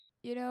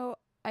You know,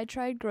 I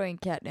tried growing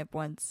catnip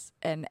once,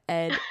 and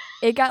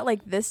it got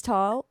like this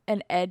tall,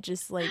 and Ed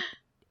just like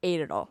ate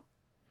it all.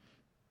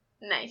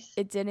 Nice.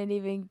 It didn't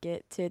even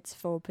get to its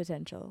full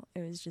potential.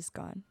 It was just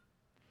gone.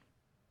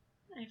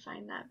 I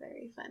find that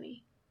very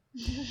funny.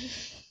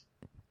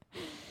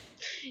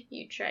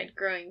 You tried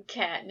growing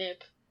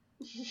catnip.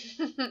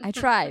 I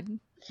tried.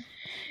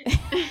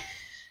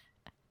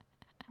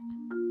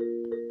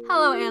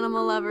 Hello,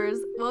 animal lovers.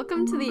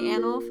 Welcome to the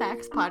Animal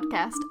Facts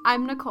Podcast.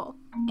 I'm Nicole.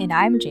 And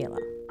I'm Jayla.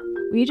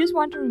 We just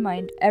want to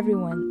remind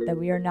everyone that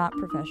we are not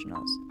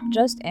professionals,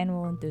 just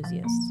animal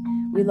enthusiasts.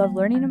 We love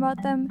learning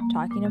about them,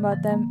 talking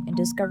about them, and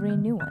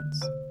discovering new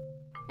ones.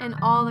 And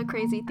all the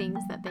crazy things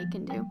that they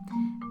can do.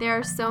 There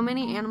are so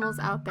many animals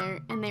out there,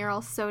 and they are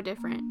all so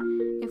different.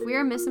 If we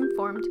are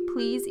misinformed,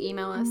 please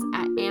email us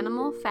at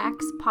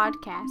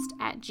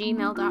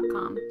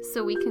animalfactspodcast@gmail.com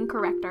so we can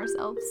correct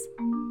ourselves.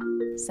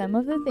 Some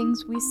of the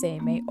things we say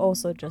may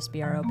also just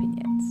be our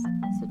opinions.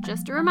 So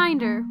just a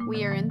reminder,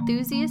 we are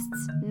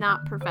enthusiasts,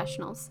 not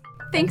professionals.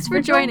 Thanks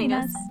for joining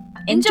us.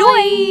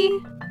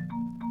 Enjoy!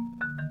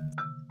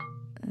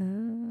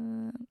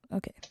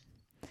 Okay.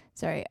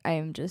 Sorry,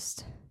 I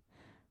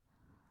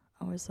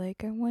was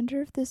like, I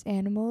wonder if this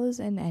animal is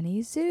in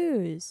any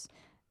zoos.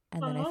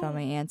 And then I found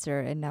my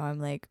answer, and now I'm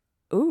like,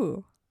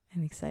 ooh,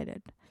 I'm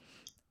excited.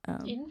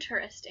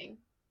 Interesting.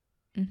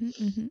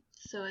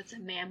 So it's a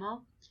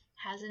mammal,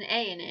 has an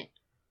A in it,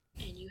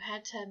 and you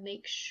had to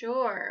make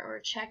sure or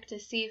check to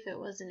see if it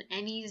was in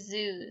any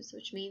zoos,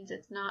 which means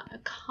it's not a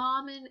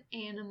common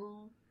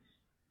animal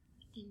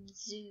in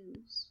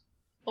zoos.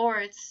 Or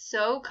it's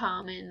so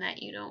common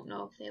that you don't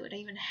know if they would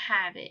even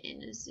have it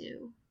in a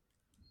zoo.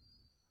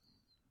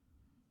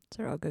 Those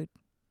are all good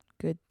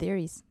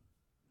theories.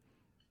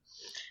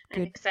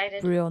 I'm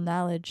excited. Real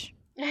knowledge.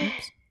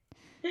 Oops.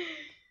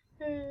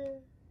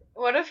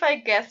 What if I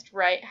guessed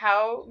right?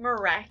 How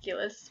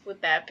miraculous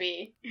would that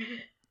be?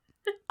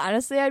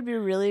 Honestly, I'd be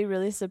really,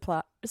 really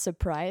surprised. I'd be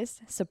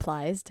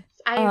surprised.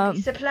 I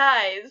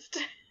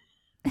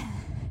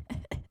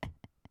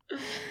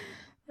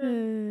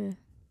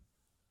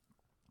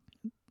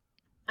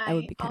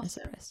would be kind of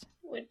surprised.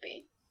 Would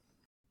be.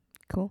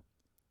 Cool.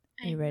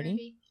 Are you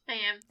ready? I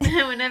am.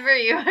 Whenever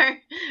you are.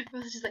 I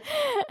was just like...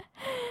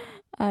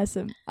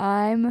 Awesome.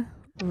 I'm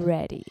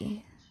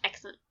ready.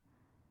 Excellent.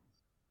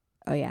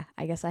 Oh yeah,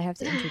 I guess I have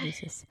to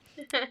introduce this.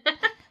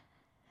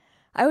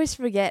 I always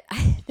forget. I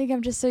think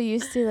I'm just so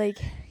used to like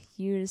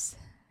you just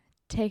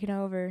taking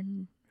over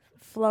and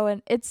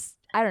flowing.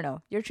 I don't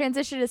know. Your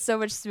transition is so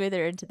much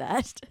smoother into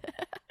that.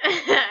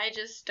 I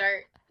just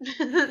start.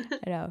 I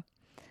know.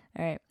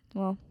 All right.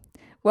 Well,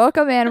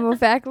 welcome, animal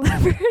fact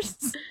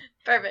lovers.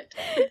 Perfect.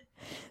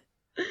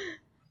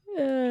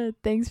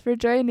 Thanks for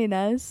joining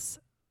us.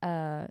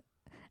 I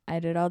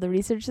did all the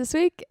research this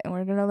week, and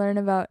we're going to learn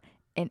about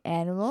an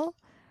animal.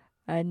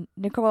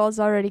 Nicole's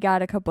already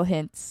got a couple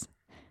hints.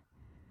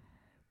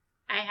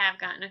 I have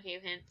gotten a few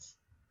hints.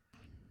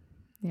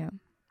 Yeah.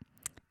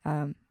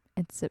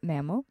 It's a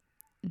mammal.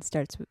 It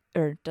starts with,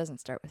 or doesn't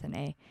start with an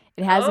A.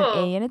 It has an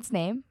A in its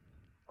name.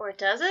 Or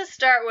does it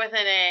start with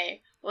an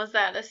A? Was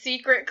that a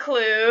secret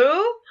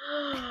clue?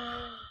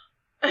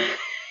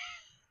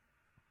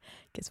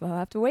 Guess we'll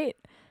have to wait.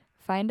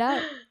 Find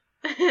out.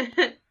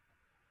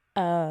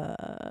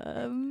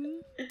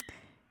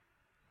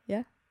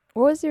 Yeah.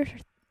 What was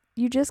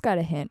you just got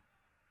a hint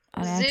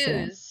on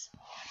accident. Zoos.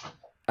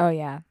 Oh,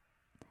 yeah.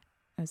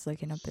 I was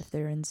looking up if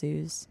they're in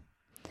zoos.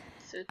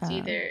 So it's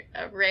either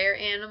a rare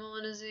animal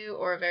in a zoo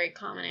or a very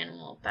common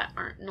animal that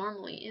aren't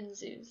normally in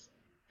zoos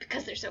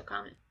because they're so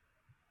common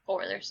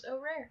or they're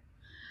so rare.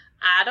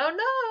 I don't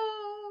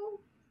know.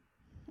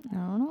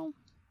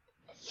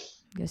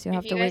 Guess you'll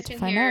have to wait to find out. If you guys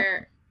can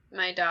hear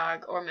my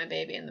dog or my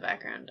baby in the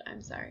background,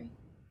 I'm sorry.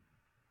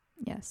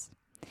 Yes.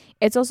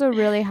 It's also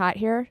really hot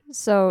here,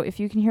 so if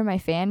you can hear my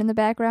fan in the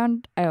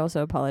background, I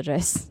also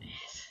apologize.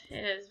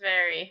 It is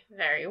very,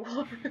 very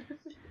warm.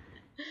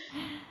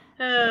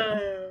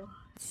 Oh.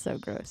 It's so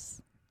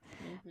gross.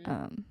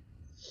 Mm-hmm.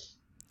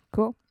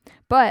 Cool.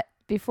 But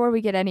before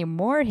we get any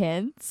more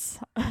hints,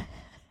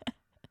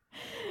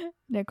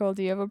 Nicole,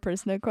 do you have a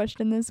personal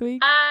question this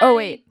week?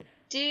 I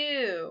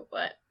do.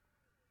 What?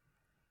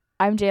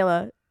 I'm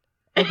Jayla,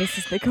 and this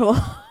is Nicole.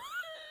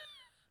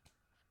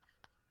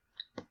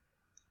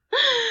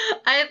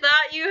 I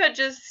thought you had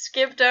just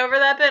skipped over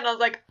that bit, and I was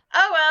like,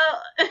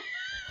 oh well.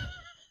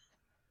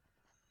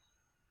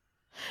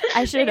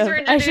 I should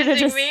have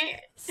just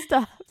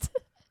stopped.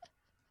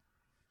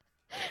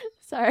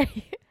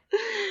 Sorry.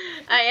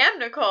 I am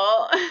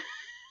Nicole.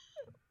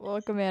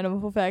 Welcome,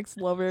 Animal Facts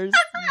lovers.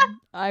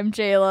 I'm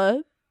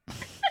Jayla. I'm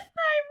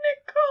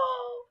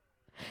Nicole.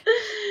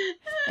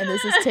 And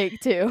this is take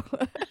 2.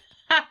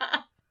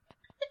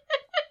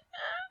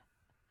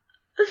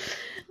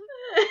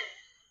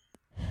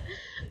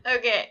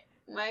 Okay,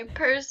 my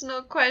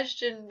personal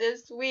question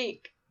this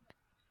week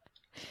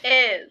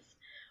is,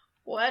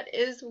 what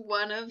is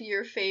one of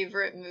your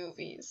favorite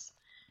movies?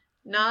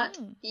 Not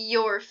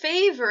your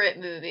favorite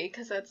movie,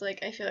 because that's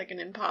like, I feel like an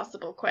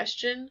impossible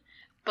question,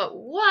 but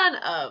one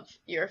of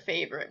your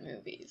favorite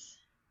movies.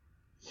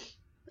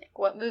 Like,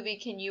 what movie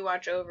can you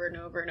watch over and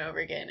over and over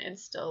again and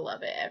still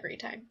love it every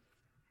time?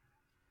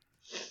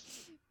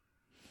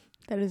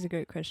 That is a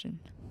great question.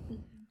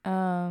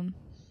 I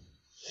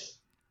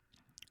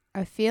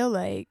feel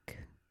like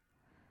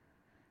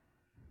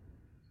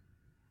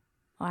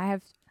I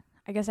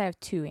guess I have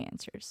two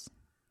answers.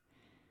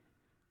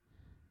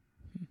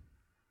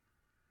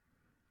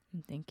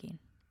 I'm thinking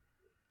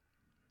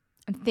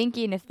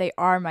if they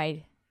are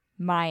my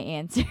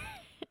answers.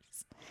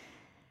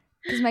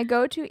 Because my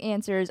go-to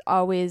answer is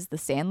always The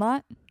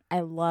Sandlot.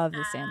 I love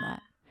The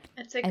Sandlot.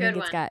 It's a good one. I think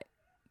one. It's got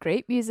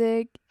great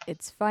music.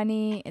 It's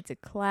funny. It's a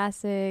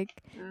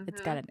classic. Mm-hmm.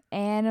 It's got an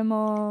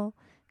animal.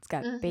 It's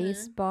got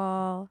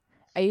baseball.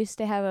 I used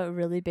to have a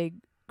really big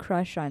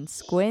crush on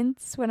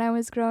Squints when I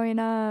was growing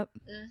up.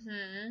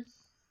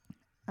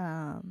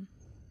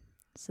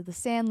 So The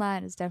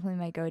Sandlot is definitely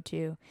my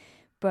go-to.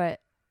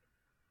 But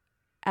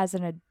as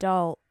an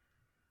adult,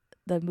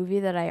 the movie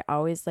that I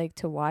always like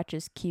to watch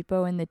is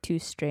Kipo and the Two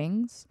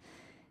Strings.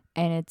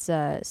 And it's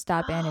a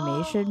stop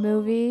animation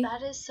movie.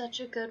 That is such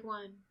a good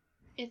one.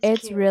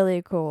 It's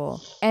really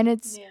cool. And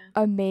it's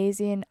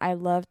amazing. I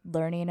loved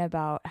learning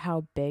about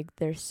how big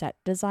their set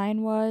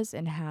design was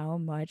and how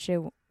much it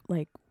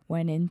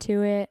went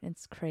into it.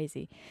 It's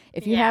crazy.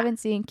 If you haven't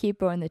seen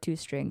Kipo and the Two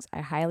Strings,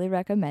 I highly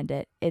recommend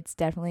it. It's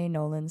definitely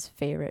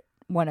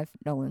one of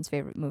Nolan's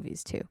favorite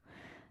movies too.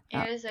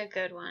 It is a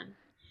good one.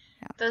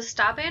 Yeah. The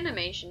stop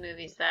animation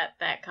movies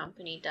that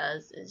company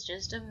does is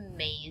just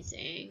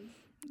amazing.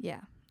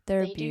 Yeah,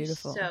 they're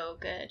beautiful. Do so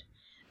good.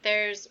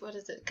 There's, what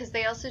is it? Because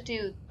they also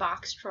do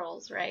Box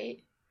Trolls,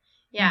 right?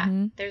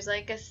 Yeah, there's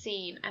like a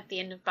scene at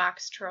the end of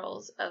Box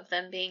Trolls of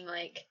them being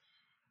like,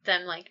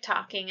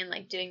 talking and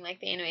like doing like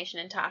the animation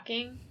and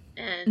talking.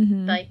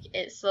 And like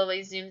it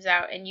slowly zooms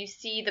out and you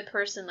see the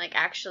person like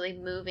actually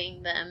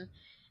moving them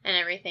and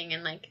everything,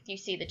 and like you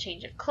see the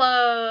change of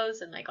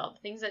clothes and like all the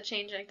things that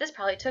change. Like, this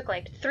probably took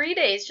like 3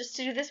 days just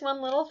to do this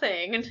one little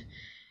thing, and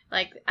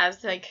like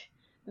as like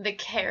the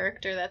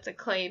character that's a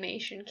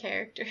claymation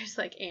character is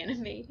like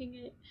animating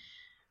it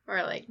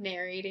or like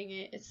narrating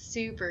it. It's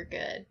super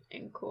good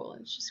and cool.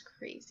 It's just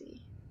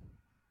crazy.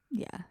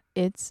 Yeah,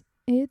 it's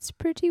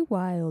pretty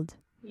wild.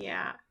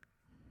 Yeah.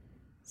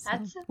 So,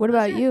 what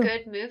about you?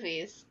 Good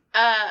movies.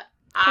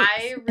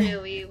 I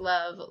really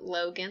love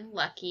Logan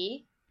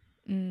Lucky.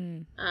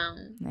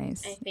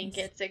 Nice. I think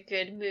it's a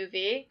good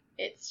movie.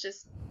 It's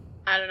just,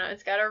 I don't know,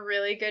 it's got a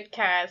really good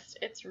cast.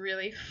 It's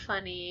really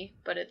funny,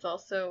 but it's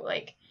also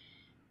like,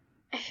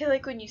 I feel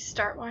like when you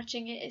start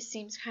watching it, it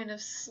seems kind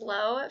of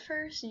slow at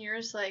first, and you're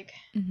just like,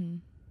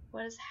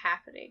 what is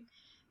happening?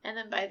 And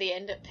then by the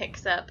end it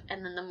picks up,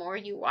 and then the more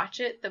you watch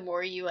it, the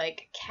more you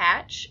like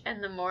catch,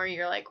 and the more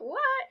you're like,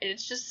 what? And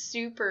it's just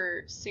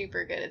super,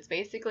 super good. It's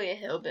basically a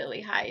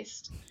hillbilly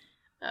heist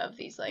of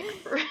these like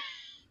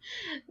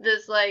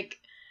this like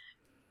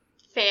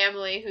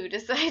family who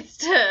decides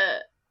to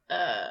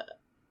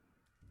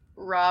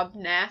rob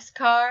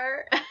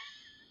NASCAR.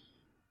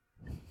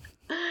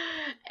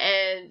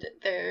 And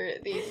they're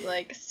these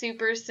like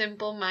super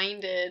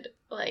simple-minded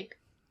like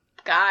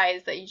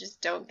guys that you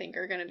just don't think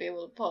are gonna be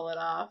able to pull it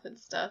off and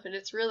stuff, and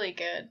it's really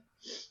good.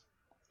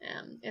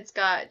 It's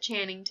got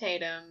Channing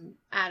Tatum,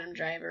 Adam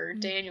Driver,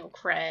 Daniel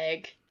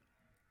Craig.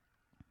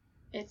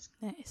 It's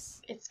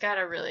nice. It's got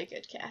a really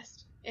good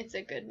cast. It's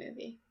a good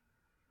movie.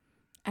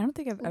 I don't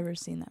think I've ever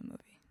seen that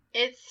movie.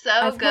 It's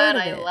so good.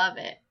 I love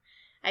it.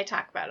 I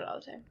talk about it all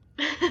the time.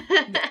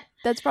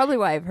 That's probably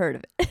why I've heard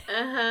of it.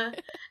 And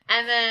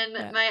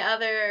then my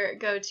other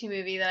go-to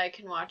movie that I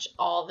can watch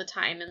all the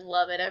time and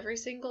love it every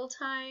single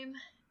time,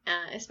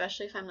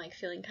 especially if I'm like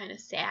feeling kind of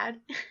sad,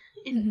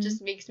 it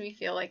just makes me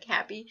feel like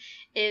happy,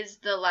 is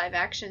the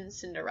live-action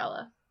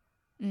Cinderella.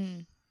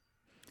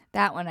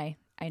 That one I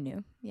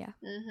knew. Yeah.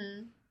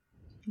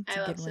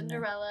 I love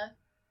Cinderella.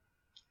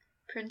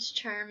 Prince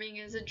Charming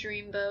is a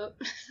dreamboat.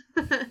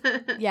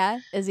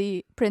 Yeah, is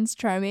he Prince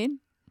Charming?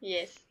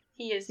 Yes,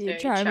 he is very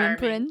charming.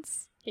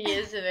 Prince. He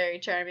is a very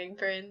charming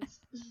prince.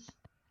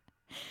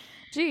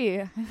 Gee,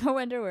 I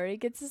wonder where he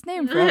gets his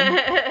name from.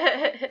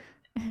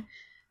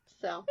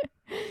 So.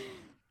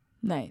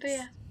 Nice. But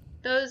yeah,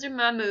 those are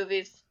my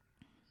movies.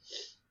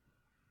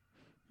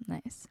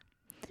 Nice.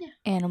 Yeah.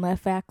 Animal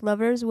fact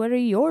lovers, what are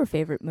your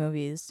favorite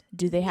movies?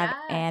 Do they have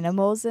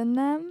animals in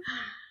them?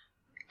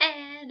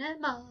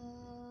 Animals.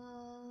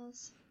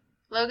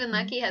 Logan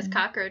Lucky has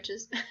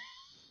cockroaches.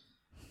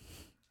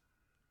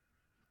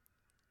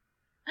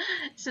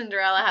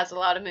 Cinderella has a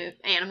lot of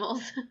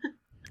animals.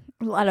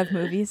 A lot of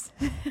movies.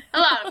 A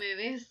lot of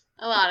movies.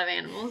 A lot of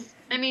animals.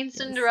 I mean,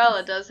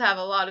 Cinderella does have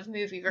a lot of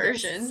movie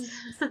versions.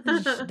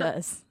 Yes, she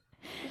does.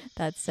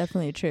 That's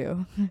definitely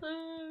true.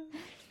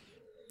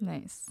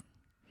 Nice.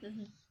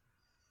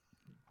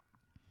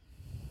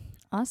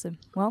 Awesome.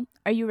 Well,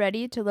 are you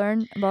ready to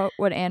learn about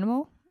what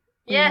animal?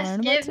 Yes,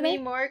 give me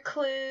more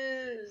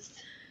clues.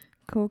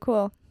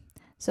 Cool.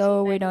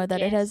 So we know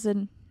that it has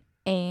an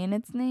A in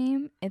its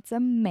name. It's a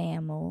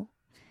mammal,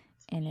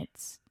 and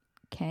it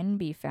can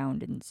be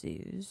found in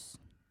zoos.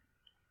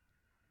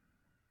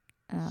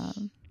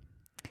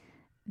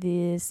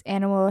 This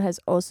animal has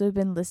also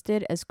been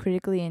listed as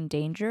critically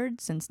endangered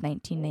since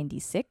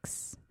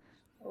 1996.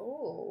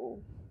 Oh.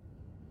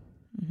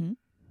 Mm-hmm.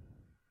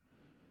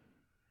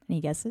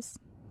 Any guesses?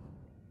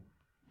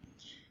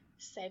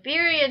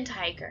 Siberian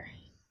tiger.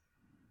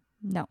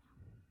 No.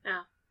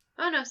 Oh.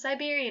 Oh no,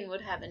 Siberian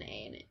would have an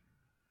A in it.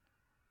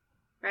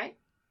 Right?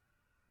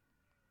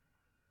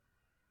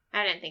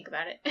 I didn't think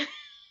about it.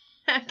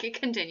 Okay,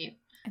 continue.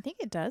 I think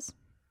it does.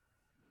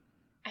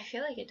 I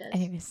feel like it does.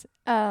 Anyways,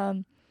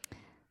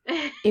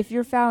 if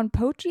you're found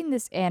poaching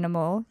this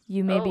animal,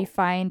 you may be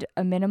fined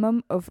a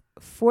minimum of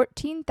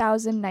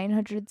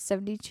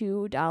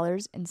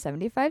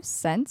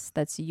 $14,972.75.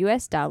 That's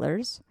US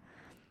dollars.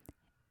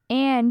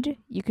 And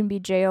you can be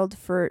jailed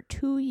for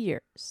 2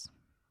 years.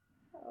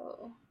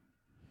 Oh,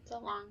 it's a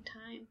long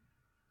time.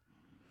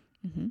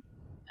 Mm-hmm.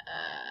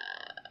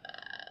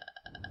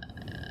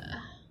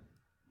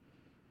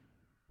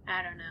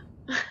 I don't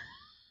know.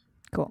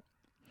 Cool.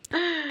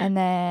 And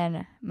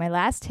then my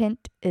last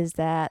hint is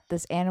that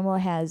this animal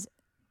has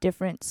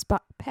different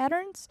spot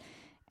patterns,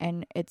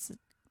 and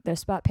the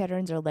spot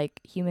patterns are like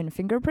human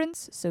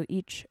fingerprints, so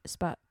each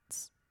set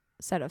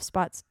of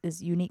spots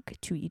is unique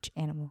to each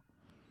animal.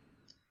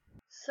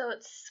 So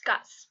it's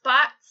got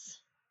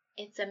spots,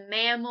 it's a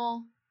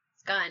mammal,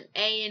 it's got an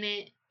A in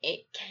it,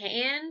 it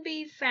can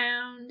be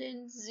found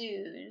in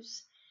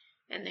zoos,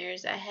 and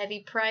there's a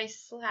heavy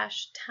price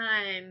 /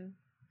 time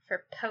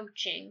for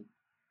poaching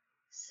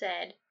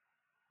said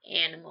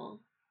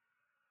animal.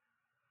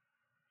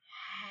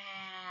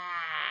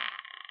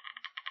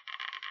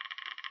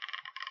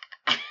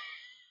 I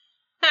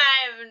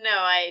have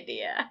no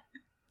idea.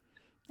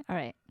 All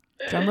right.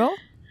 Drum roll.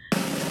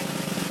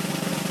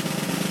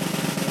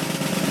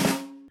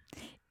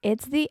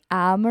 It's the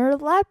Amur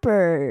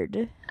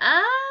leopard.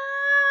 I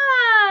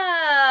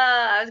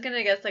was going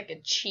to guess like a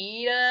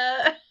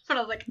cheetah, but I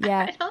was like,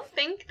 yeah. I don't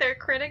think they're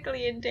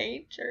critically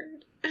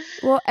endangered.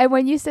 Well, and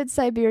when you said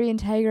Siberian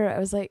tiger, I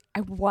was like,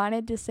 I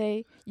wanted to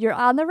say, you're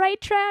on the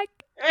right track.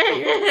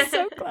 You're just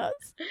so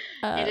close.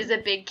 It is a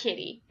big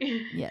kitty.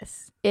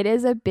 Yes, it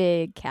is a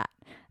big cat.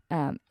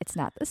 It's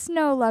not the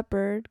snow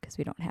leopard, because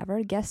we don't have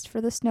our guest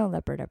for the snow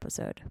leopard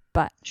episode.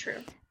 But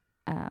true.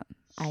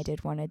 I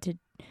did wanted to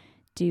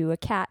do a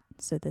cat,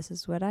 so this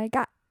is what I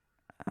got.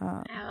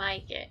 I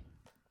like it.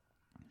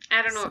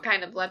 I don't know what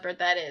kind of leopard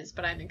that is,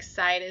 but I'm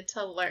excited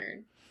to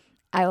learn.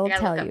 I will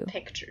tell look you. Up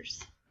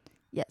pictures.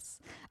 Yes.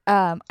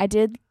 I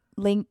did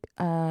link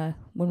when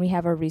we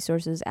have our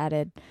resources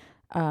added.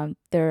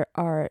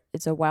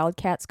 It's a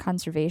Wildcats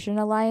Conservation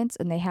Alliance,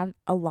 and they have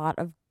a lot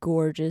of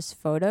gorgeous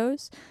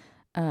photos.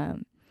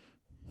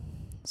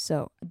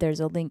 So there's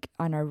a link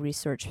on our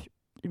resource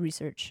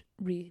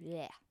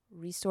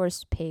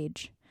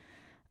page,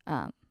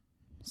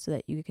 so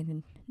that you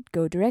can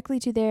go directly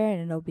to there,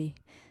 and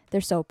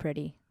they're so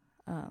pretty.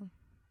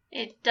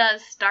 It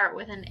does start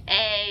with an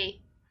A.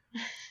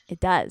 It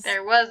does.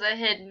 There was a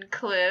hidden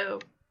clue.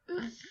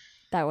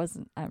 That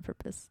wasn't on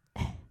purpose.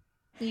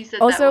 You said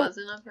that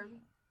wasn't on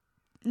purpose?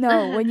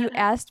 No, when you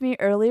asked me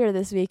earlier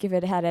this week if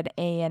it had an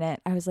A in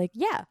it, I was like,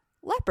 yeah,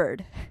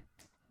 leopard.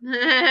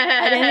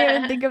 I didn't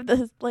even think of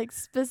the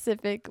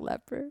specific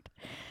leopard.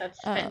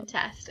 That's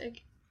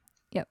fantastic.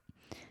 Yep.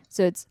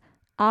 So it's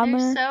Amur.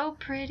 They're so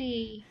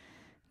pretty.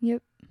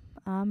 Yep.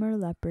 Amur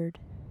leopard.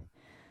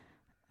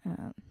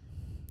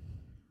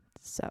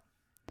 So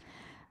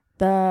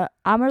the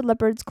Amur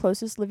leopard's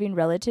closest living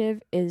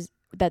relative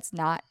that's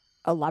not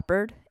a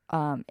leopard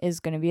is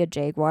going to be a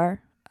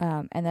jaguar.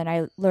 And then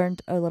I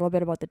learned a little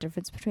bit about the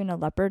difference between a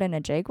leopard and a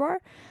jaguar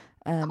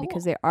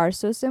because they are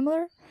so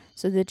similar.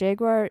 So the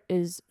jaguar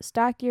is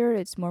stockier,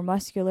 it's more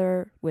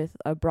muscular with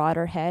a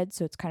broader head,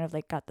 so it's kind of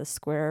like got the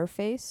squarer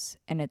face,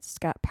 and it's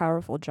got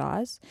powerful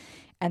jaws.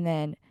 And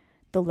then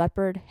the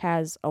leopard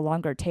has a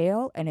longer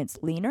tail, and it's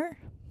leaner.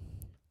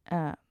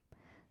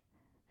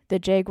 The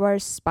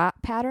jaguar's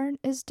spot pattern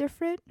is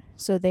different,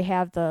 so they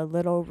have the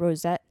little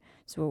rosette,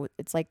 so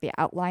it's like the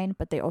outline,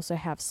 but they also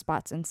have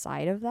spots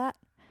inside of that.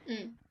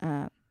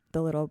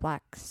 The little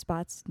black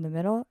spots in the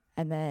middle,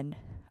 and then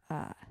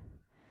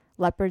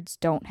leopards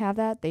don't have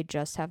that. They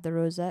just have the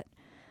rosette.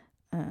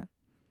 And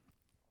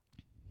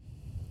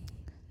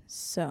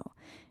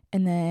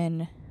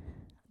then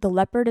the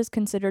leopard is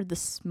considered the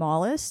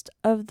smallest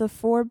of the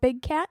 4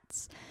 big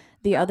cats.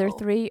 The other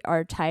 3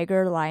 are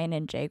tiger, lion,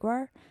 and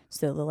jaguar.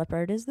 So the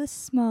leopard is the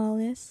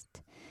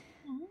smallest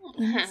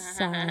in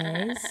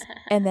size.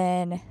 And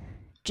then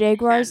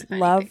jaguars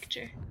love...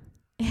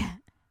 Yeah.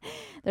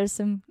 There's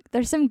some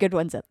good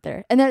ones up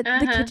there. And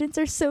the kittens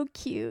are so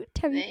cute.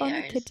 Have you found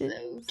the kittens? They are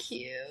so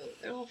cute.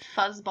 They're little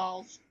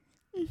fuzzballs.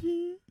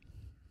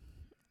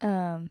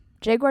 Mm-hmm.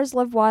 Jaguars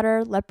love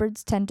water.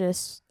 Leopards tend to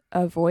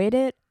avoid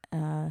it.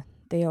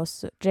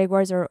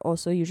 Jaguars are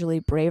also usually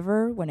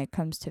braver when it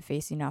comes to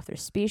facing off their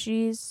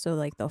species. So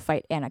they'll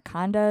fight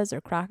anacondas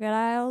or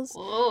crocodiles.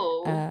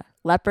 Whoa.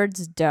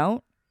 Leopards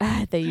don't.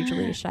 They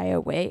usually shy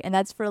away. And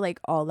that's for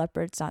all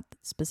leopards, not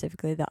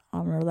specifically the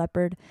Amur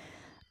leopard.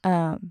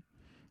 And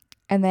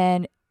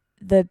then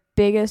the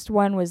biggest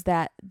one was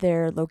that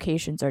their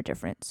locations are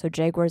different. So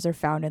jaguars are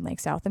found in like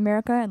South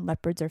America and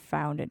leopards are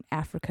found in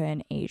Africa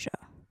and Asia.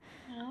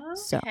 Okay.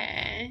 So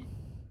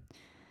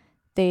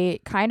they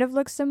kind of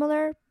look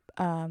similar,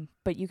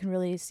 but you can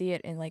really see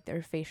it in like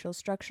their facial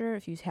structure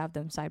if you have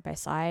them side by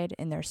side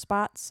in their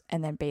spots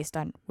and then based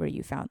on where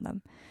you found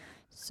them.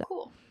 So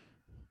cool.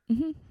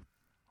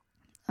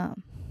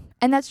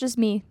 And that's just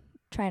me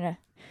trying to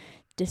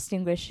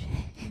distinguish,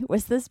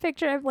 was this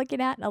picture I'm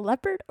looking at a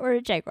leopard or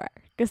a jaguar?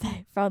 Because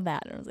I found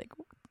that and I was like,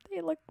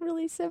 they look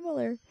really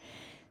similar.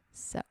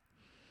 So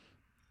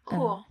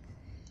cool.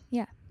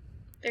 Yeah,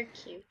 they're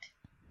cute.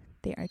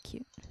 They are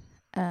cute.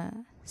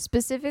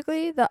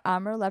 Specifically, the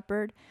Amur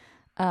leopard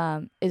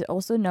is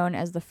also known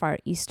as the Far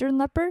Eastern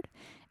leopard,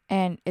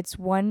 and it's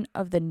one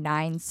of the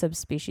 9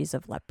 subspecies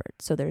of leopard.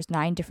 So there's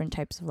 9 different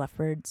types of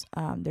leopards.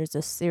 There's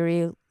the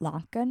Sri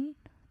Lankan,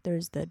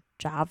 there's the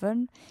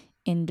Javan,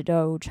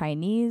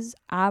 Indo-Chinese,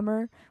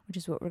 Amur, which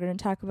is what we're going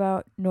to talk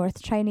about,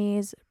 North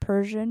Chinese,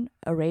 Persian,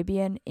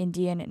 Arabian,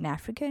 Indian, and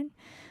African.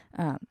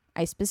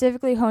 I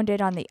specifically honed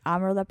in on the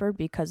Amur leopard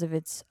because of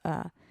its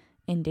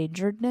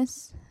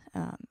endangeredness.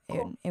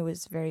 Cool. It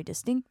was very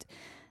distinct.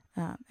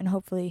 And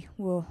hopefully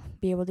we'll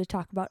be able to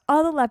talk about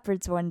all the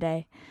leopards one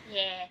day.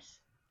 Yes.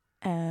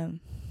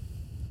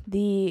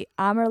 The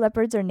Amur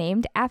leopards are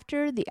named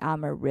after the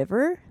Amur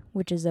River,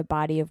 which is a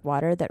body of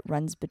water that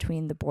runs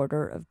between the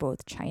border of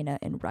both China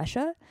and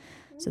Russia.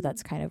 So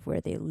that's kind of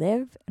where they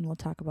live, and we'll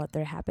talk about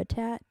their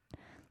habitat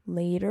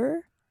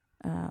later.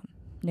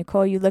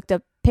 Nicole, you looked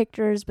up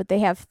pictures, but they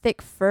have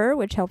thick fur,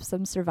 which helps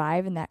them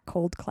survive in that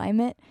cold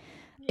climate.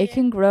 Yeah. It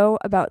can grow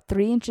about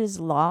 3 inches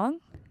long,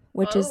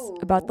 which is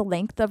about the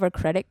length of a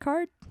credit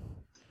card.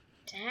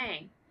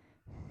 Dang.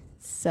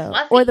 So,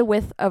 Fluffy. Or the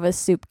width of a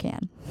soup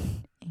can,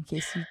 in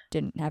case you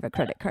didn't have a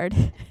credit card.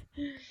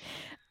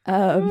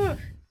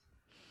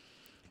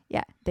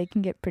 Yeah, they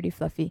can get pretty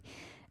fluffy.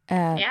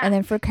 And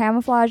then for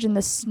camouflage in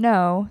the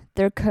snow,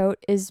 their coat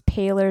is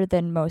paler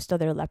than most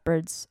other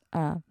leopards.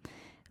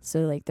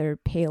 So like they're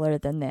paler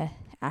than the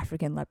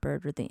African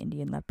leopard or the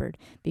Indian leopard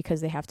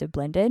because they have to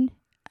blend in.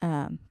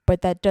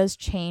 But that does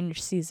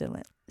change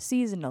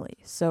seasonally.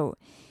 So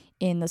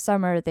in the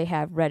summer, they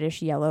have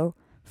reddish yellow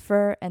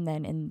fur, and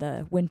then in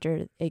the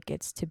winter, it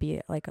gets to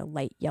be like a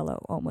light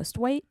yellow, almost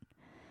white.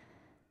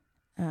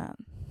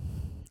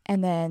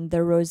 And then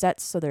the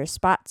rosettes, so their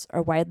spots,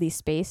 are widely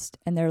spaced,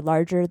 and they're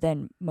larger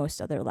than most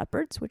other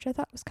leopards, which I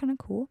thought was kind of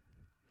cool.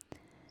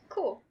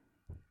 Cool.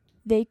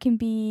 They can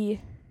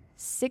be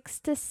 6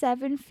 to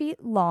 7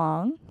 feet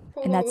long,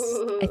 and I'm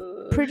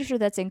pretty sure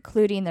that's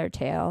including their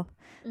tail.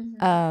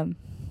 Mm-hmm.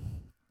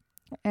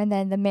 And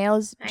then the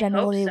males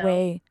generally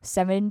weigh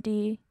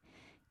 70.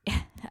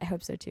 Yeah, I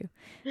hope so too.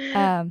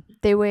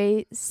 They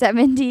weigh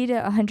 70 to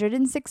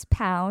 106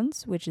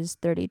 pounds, which is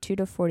 32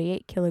 to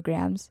 48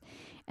 kilograms.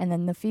 And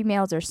then the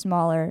females are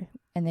smaller,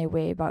 and they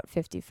weigh about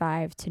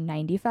 55 to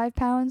 95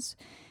 pounds,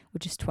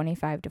 which is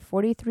 25 to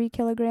 43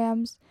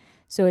 kilograms.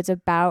 So it's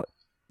about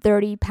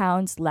 30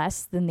 pounds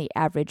less than the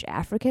average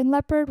African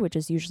leopard, which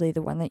is usually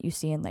the one that you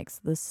see in like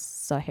the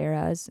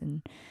Saharas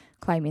and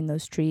climbing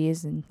those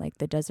trees and like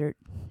the desert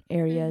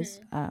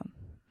areas. Mm-hmm.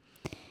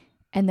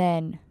 And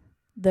then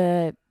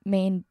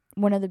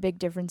one of the big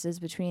differences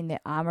between the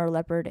Amur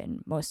leopard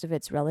and most of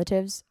its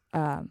relatives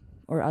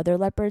or other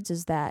leopards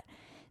is that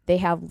they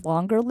have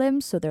longer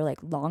limbs, so they're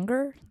like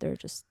longer.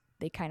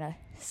 They kind of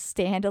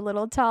stand a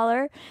little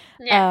taller.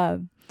 Yeah.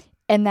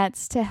 And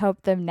that's to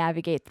help them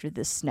navigate through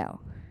the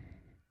snow.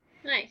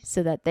 Nice.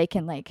 So that they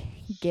can like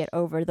get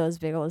over those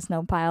big old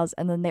snow piles.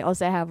 And then they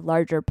also have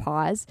larger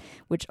paws,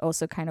 which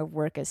also kind of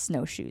work as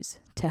snowshoes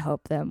to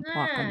help them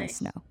walk on the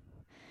snow.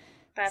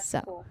 That's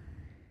cool.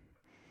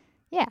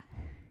 Yeah.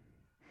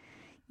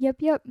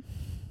 Yep.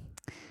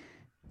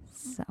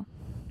 So,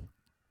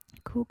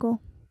 cool.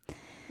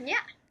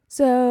 Yeah.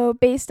 So,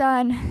 based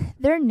on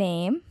their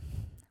name,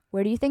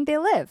 where do you think they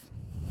live?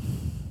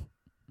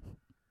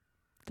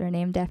 They're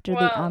named after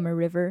the Amur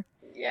River.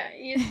 Yeah,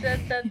 you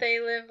said that they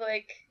live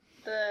like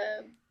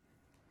the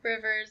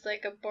river is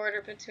like a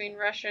border between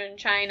Russia and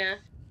China.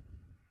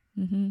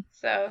 Mm-hmm.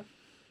 So,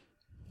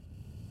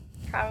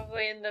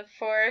 probably in the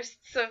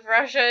forests of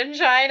Russia and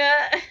China,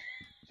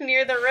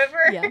 near the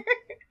river. Yeah.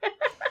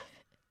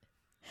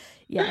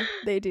 Yeah,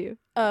 they do.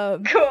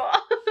 Cool.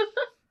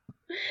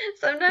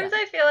 Sometimes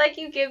I feel like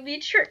you give me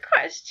trick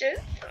questions,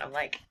 and I'm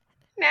like,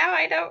 now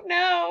I don't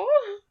know.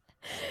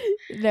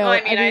 No, well,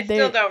 I mean I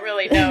still don't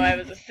really know. I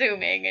was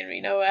assuming, and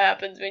we know what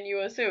happens when you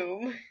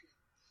assume.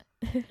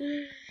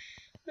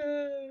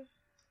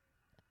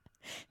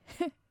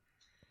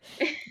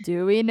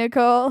 Do we,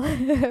 Nicole?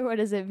 What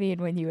does it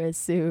mean when you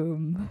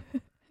assume?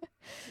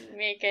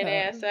 Make an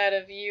ass out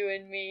of you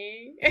and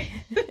me.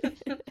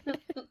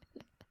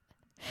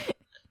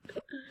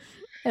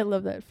 I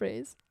love that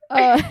phrase.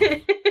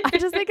 I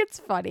just think it's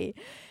funny.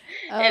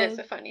 It is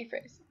a funny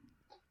phrase.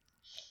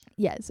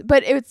 Yes,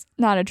 but it's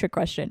not a trick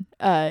question.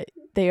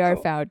 They are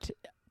found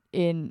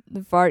in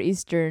the far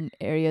eastern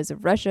areas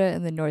of Russia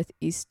and the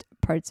northeast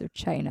parts of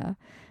China.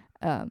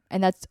 And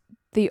that's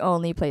the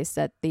only place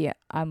that the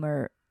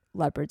Amur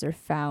leopards are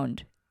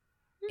found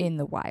in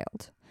the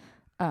wild.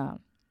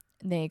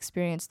 They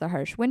experience the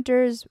harsh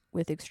winters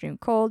with extreme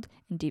cold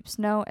and deep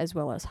snow, as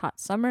well as hot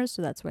summers.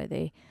 So that's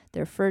why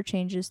their fur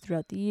changes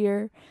throughout the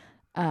year.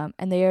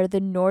 And they are the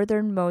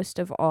northernmost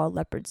of all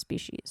leopard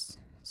species.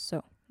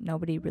 So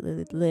nobody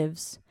really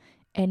lives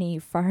any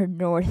far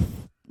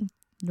northern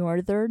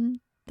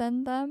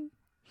than them.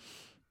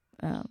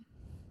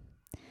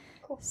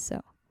 Cool.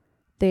 So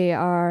they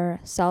are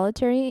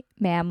solitary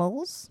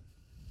mammals.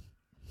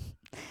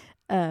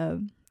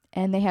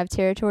 And they have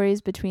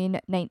territories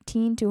between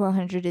 19 to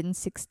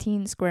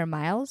 116 square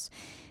miles,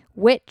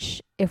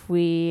 which, if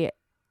we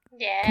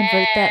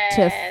convert that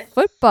to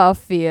football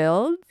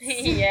fields,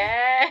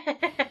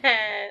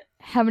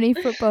 how many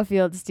football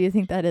fields do you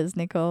think that is,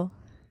 Nicole?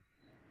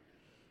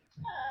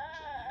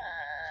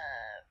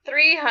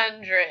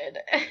 300.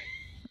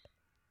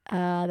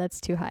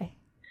 That's too high.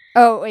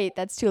 Oh, wait,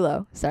 that's too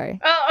low. Sorry.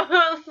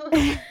 Oh,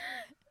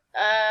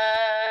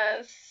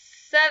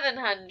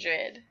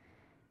 700.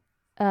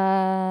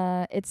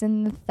 It's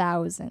in the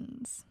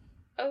thousands.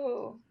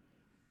 Oh.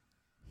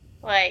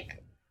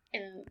 Like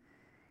in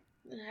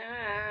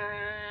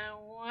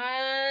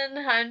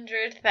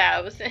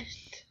 100,000.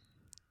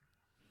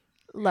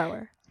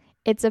 Lower.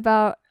 It's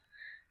about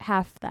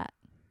half that.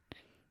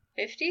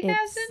 50,000?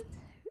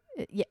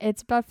 Yeah,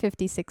 it's about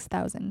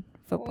 56,000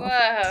 football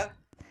Whoa.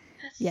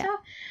 fields.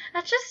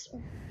 That just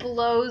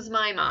blows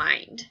my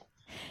mind.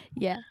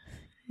 Yeah.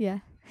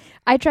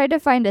 I tried to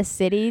find a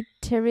city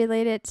to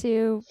relate it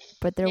to,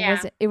 but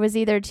wasn't. It was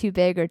either too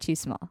big or too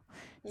small.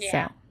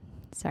 Yeah. So,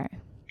 sorry.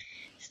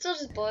 Still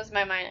just blows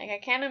my mind. Like, I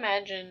can't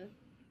imagine.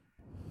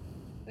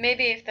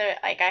 Maybe if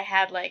I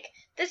had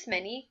this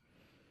many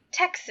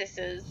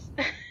Texases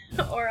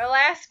or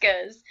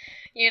Alaskas,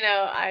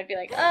 I'd be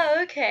like,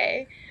 oh,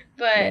 okay.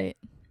 But Right.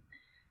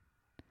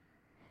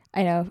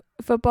 I know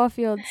football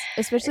fields,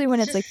 especially when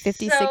it's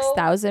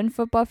 56,000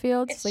 football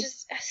fields. It's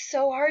just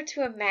so hard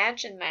to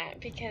imagine that,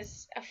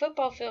 because a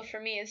football field for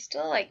me is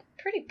still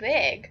pretty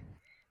big.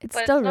 It's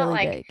still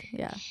really big.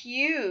 Yeah.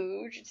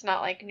 Huge. It's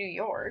not like New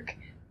York,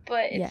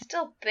 but it's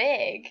still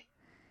big.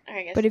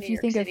 I guess but if New you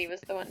York think City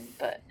was the one,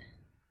 but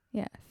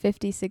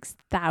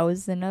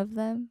 56,000 of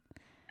them.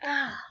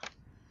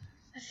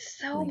 That's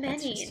so many.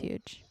 That's just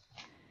huge.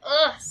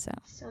 Ugh. So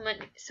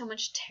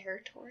much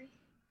territory.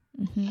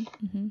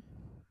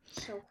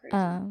 So crazy.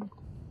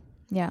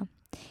 Yeah.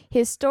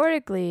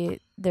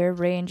 Historically, their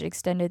range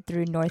extended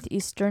through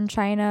northeastern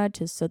China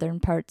to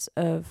southern parts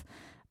of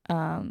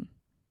Primorskaya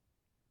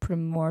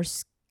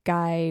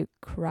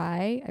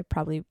Krai. I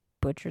probably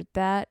butchered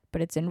that,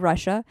 but it's in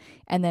Russia,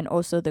 and then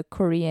also the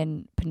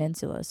Korean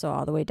peninsula, so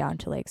all the way down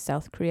to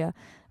South Korea.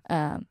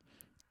 And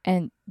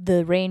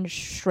the range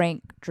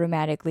shrank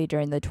dramatically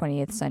during the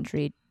 20th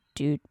century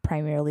due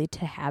primarily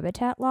to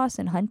habitat loss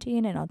and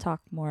hunting, and I'll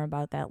talk more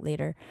about that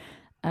later.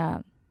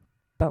 But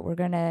we're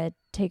going to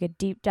take a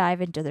deep dive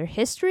into their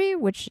history,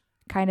 which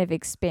kind of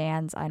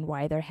expands on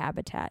why their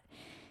habitat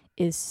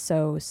is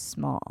so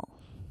small.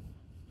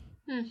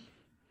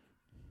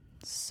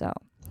 So,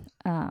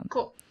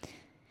 cool.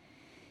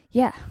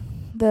 Yeah,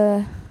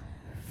 the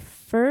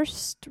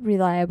first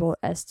reliable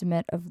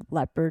estimate of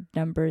leopard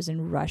numbers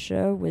in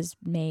Russia was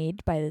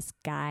made by this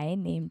guy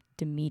named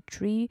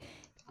Dmitry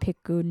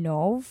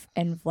Pikunov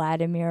and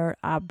Vladimir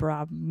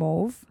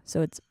Abramov.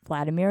 So it's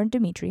Vladimir and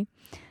Dmitry.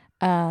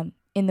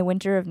 In the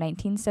winter of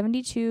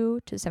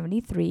 1972 to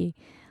 73.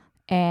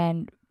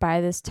 And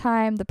by this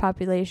time, the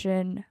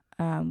population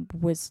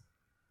was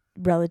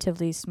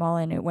relatively small,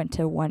 and it went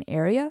to one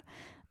area.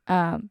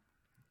 And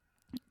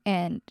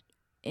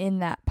in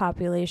that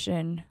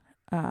population,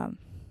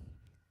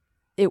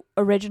 it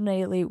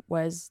originally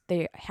was,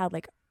 they had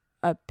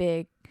a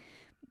big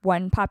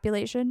one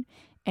population,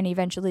 and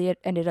eventually it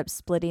ended up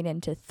splitting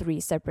into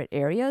 3 separate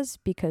areas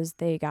because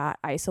they got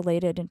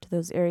isolated into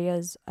those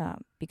areas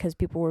because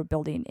people were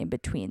building in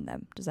between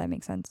them. Does that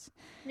make sense?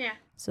 Yeah.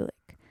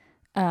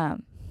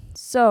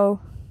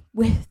 So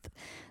with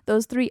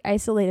those 3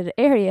 isolated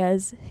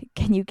areas,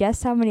 can you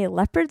guess how many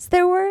leopards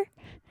there were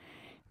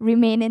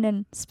remaining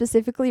in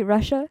specifically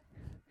Russia?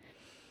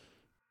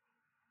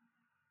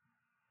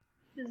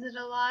 Is it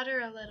a lot or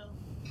a little?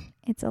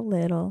 It's a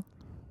little.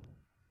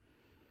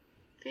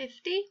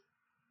 50?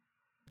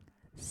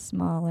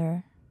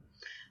 Smaller.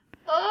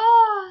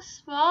 Oh,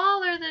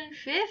 smaller than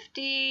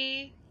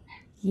 50.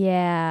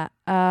 Yeah.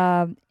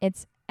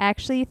 It's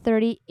actually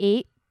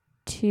 38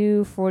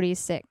 to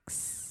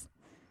 46.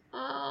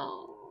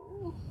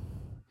 Oh,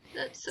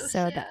 that's so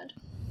sad.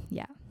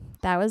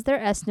 That was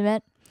their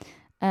estimate.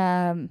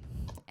 And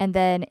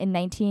then in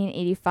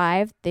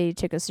 1985, they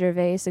took a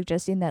survey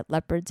suggesting that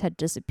leopards had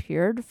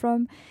disappeared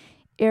from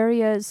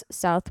areas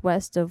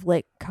southwest of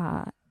Lake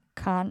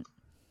Khanka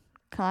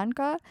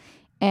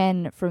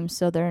and from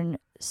southern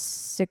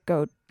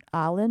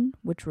Sikhote-Alin,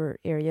 which were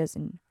areas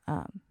in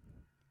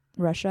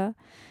Russia.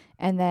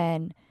 And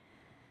then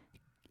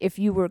if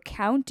you were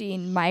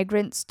counting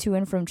migrants to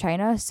and from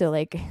China, so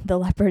the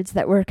leopards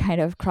that were kind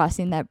of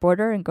crossing that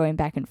border and going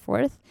back and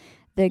forth,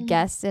 The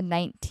guess in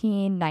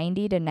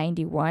 1990 to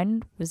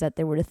 91 was that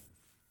there were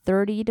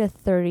 30 to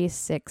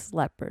 36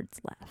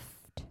 leopards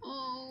left.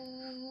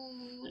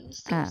 Oh,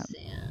 it's so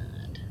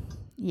sad.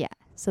 Yeah.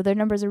 So their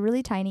numbers are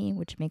really tiny,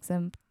 which makes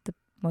them the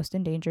most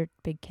endangered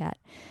big cat.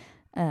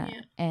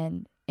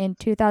 And in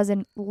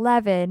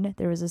 2011,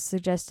 there was a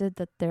suggested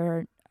that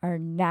there are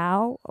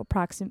now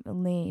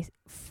approximately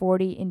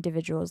 40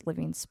 individuals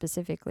living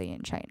specifically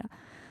in China.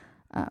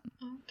 Okay.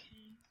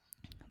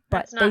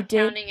 But that's not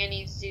counting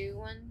any zoo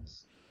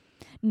ones?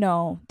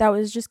 No, that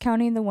was just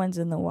counting the ones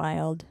in the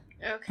wild.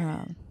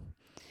 Okay.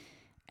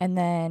 And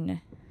then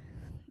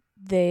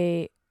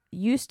they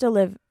used to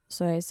live,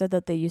 so I said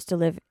that they used to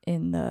live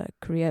in the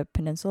Korea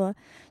Peninsula.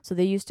 So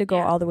they used to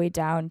go all the way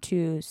down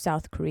to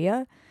South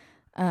Korea.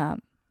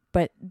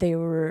 But they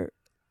were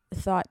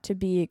thought to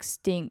be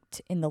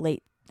extinct in the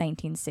late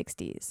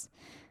 1960s.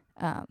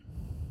 And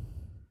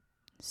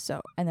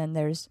then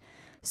there's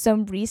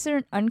some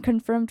recent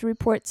unconfirmed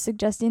reports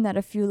suggesting that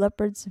a few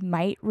leopards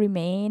might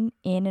remain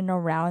in and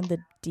around the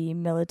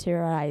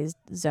demilitarized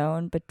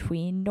zone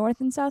between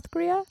North and South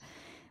Korea,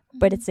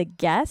 but it's a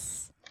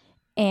guess,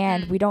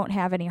 and we don't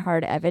have any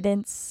hard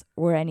evidence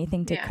or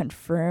anything to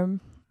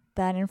confirm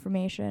that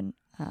information.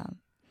 Well,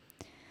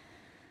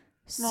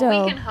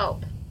 we can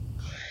hope.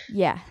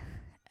 Yeah.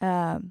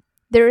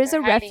 There is a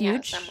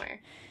refuge.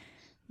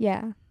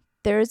 Yeah.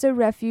 There is a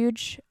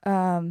refuge,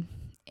 and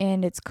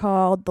it's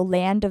called the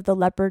Land of the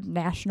Leopard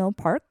National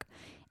Park,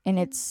 and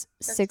it's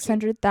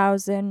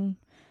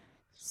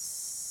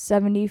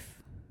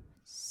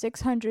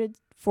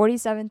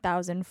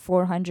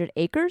 647,400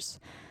 acres.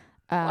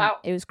 Wow.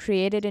 It was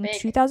created in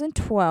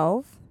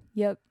 2012.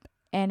 Yep.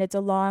 And it's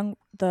along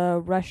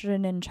the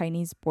Russian and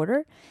Chinese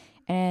border.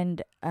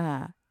 And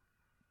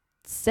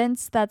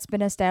since that's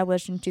been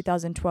established in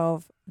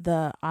 2012,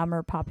 the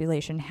Amur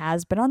population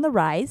has been on the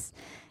rise.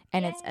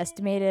 And it's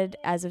estimated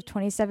as of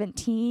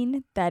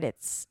 2017 that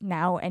it's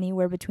now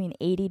anywhere between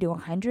 80 to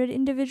 100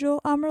 individual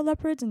Amur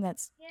leopards. And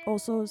that's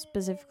also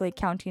specifically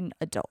counting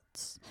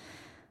adults.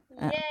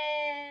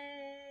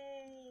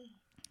 Yay!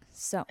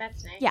 So,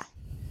 that's nice. Yeah.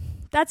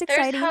 That's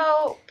exciting. There's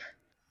hope.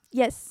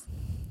 Yes.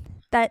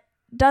 That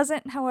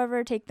doesn't,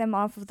 however, take them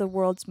off of the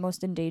world's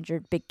most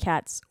endangered big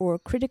cats or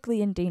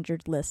critically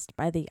endangered list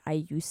by the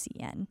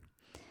IUCN.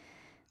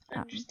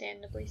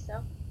 Understandably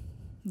so.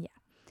 Yeah.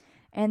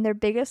 And their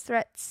biggest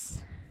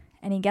threats,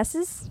 any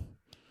guesses?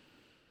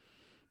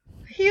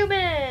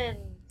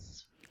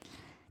 Humans!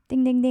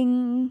 Ding, ding,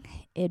 ding.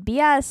 It'd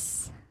be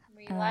us.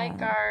 We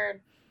like our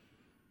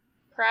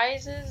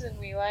prizes and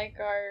we like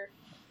our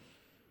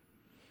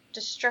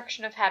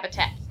destruction of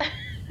habitats.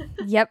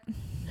 Yep.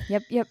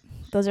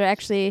 Those are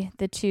actually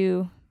the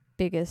two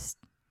biggest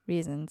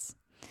reasons.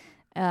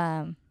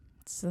 So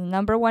the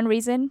number one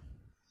reason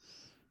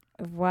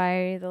of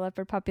why the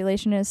leopard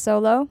population is so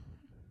low.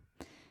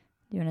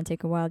 You want to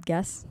take a wild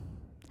guess?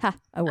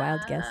 A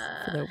wild guess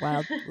for the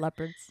wild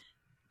leopards.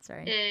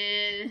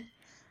 Sorry.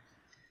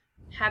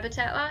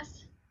 Habitat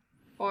loss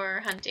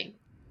or hunting?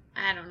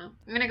 I don't know.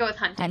 I'm going to go with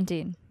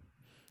hunting.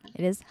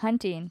 It is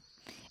hunting.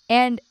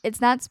 And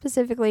it's not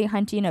specifically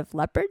hunting of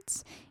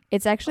leopards.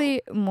 It's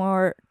actually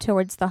more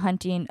towards the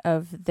hunting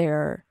of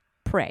their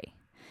prey.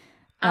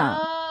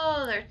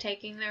 They're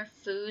taking their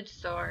food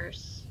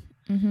source.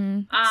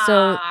 Mm-hmm.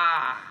 So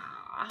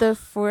the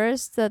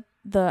forests that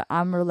the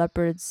Amur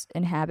leopards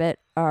inhabit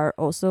are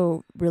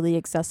also really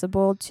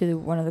accessible to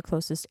one of the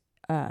closest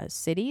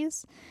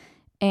cities.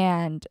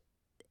 And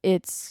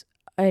it's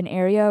an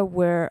area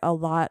where a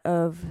lot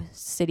of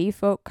city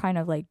folk kind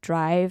of like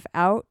drive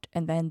out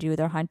and then do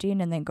their hunting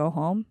and then go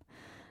home.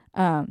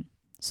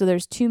 So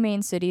there's two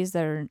main cities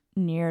that are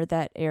near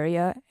that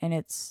area, and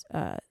it's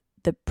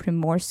the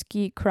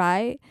Primorsky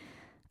Krai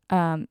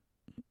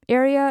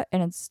area,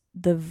 and it's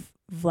the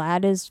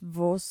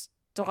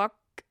Vladivostok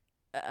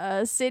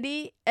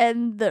city,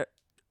 and the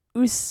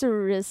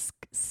Ussurisk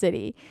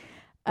city.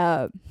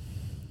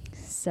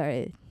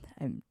 Sorry,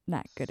 I'm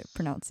not good at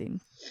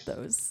pronouncing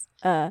those.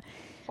 But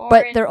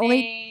they're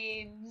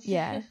only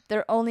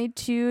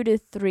 2 to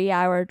 3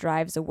 hour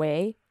drives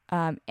away.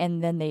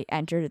 And then they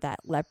enter that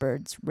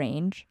leopard's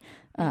range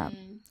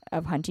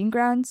of hunting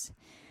grounds.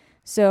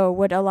 So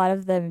what a lot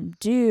of them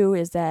do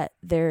is that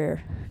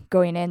they're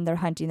going in, they're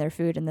hunting their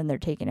food, and then they're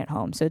taking it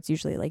home. So it's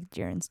usually like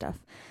deer and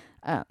stuff.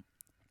 And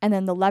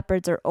then the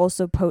leopards are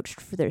also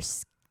poached for their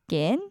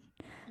skin.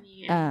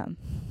 Yeah.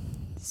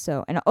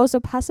 And also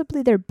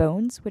possibly their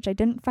bones, which I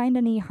didn't find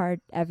any hard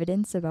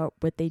evidence about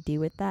what they do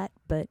with that,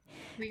 but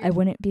I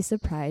wouldn't be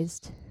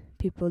surprised.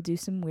 People do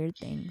some weird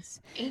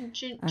things.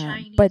 Ancient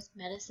Chinese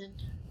medicine.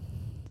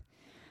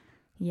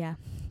 Yeah.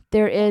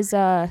 There is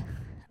a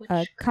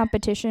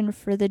competition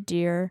for the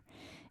deer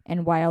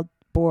and wild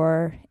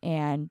boar,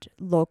 and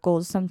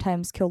locals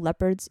sometimes kill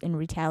leopards in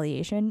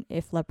retaliation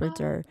if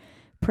leopards are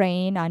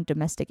preying on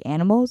domestic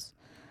animals,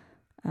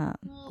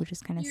 which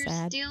is kind of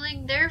sad. You're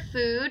stealing their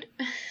food.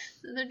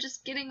 They're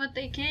just getting what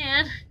they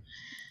can.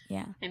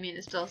 Yeah. I mean,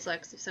 it still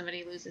sucks if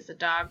somebody loses a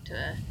dog to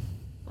a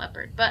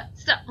leopard, but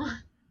still.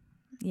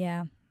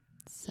 Yeah.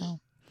 So,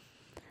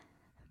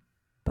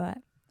 But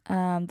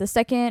the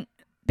second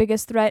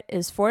biggest threat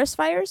is forest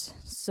fires,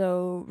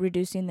 so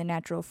reducing the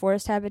natural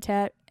forest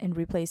habitat and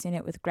replacing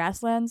it with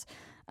grasslands.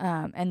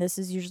 And this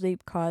is usually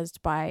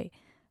caused by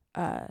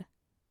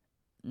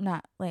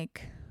not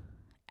like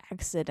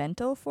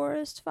accidental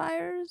forest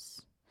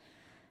fires,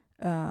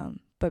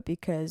 but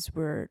because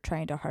we're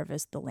trying to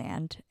harvest the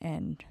land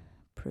and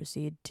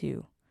proceed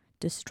to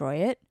destroy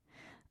it.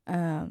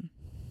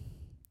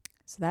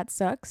 So that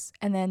sucks.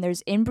 And then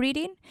there's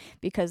inbreeding,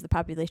 because the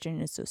population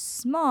is so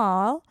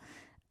small,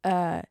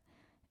 and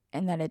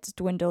that it's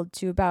dwindled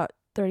to about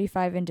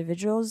 35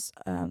 individuals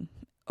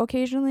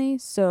occasionally.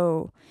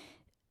 So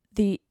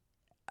the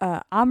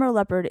Amur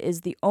leopard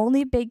is the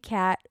only big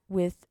cat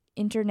with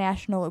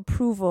international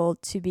approval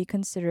to be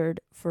considered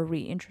for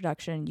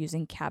reintroduction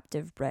using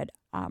captive bred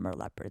Amur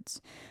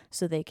leopards.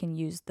 So they can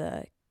use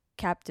the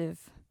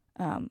captive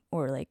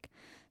or like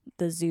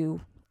the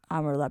zoo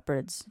Amur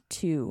leopards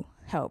to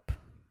help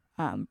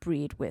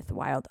breed with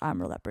wild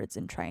Amur leopards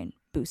and try and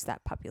boost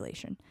that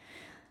population.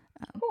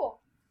 Cool.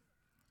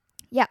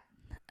 Yeah.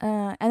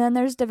 And then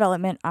there's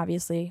development,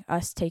 obviously,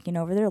 us taking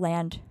over their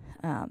land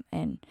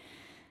and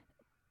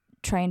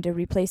trying to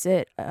replace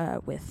it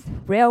with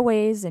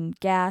railways and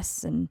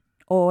gas and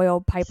oil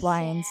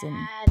pipelines and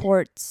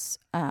ports.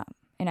 And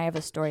I have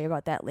a story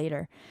about that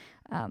later.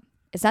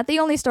 It's not the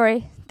only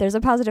story. There's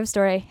a positive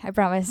story, I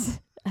promise.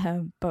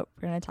 But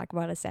we're going to talk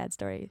about a sad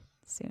story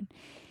soon.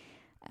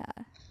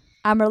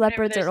 Amur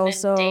leopards are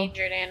also an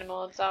endangered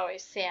animal. It's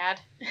always sad.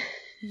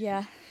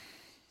 Yeah,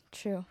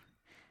 true.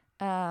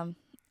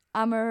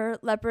 Amur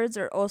leopards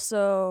are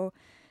also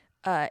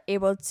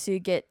able to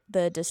get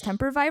the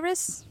distemper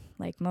virus,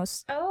 like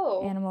most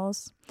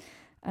animals.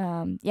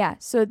 Yeah,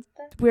 so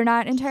we're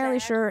not entirely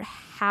sure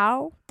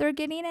how they're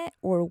getting it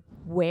or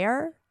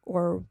where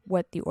or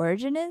what the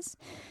origin is,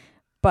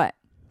 but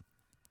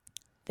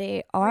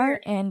they are,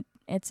 and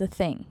it's a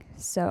thing.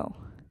 So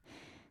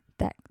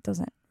that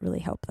doesn't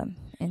really help them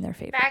in their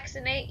favor.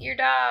 Vaccinate your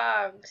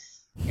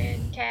dogs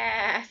and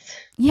cats.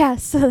 Yeah,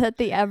 so that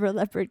the Amur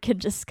leopard can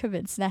just come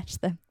and snatch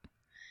them.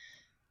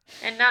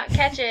 And not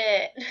catch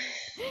it.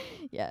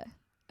 Yeah.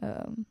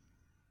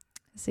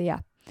 So yeah.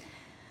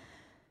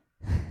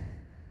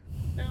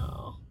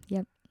 No.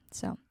 Yep.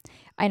 So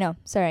I know.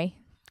 Sorry.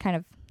 Kind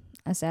of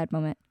a sad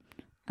moment.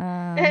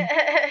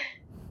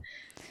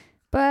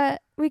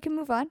 But we can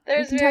move on.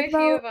 There's very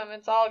few of them.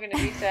 It's all going to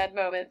be sad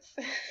moments.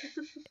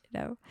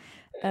 No.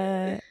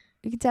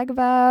 We can talk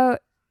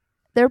about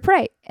their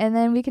prey, and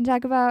then we can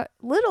talk about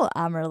little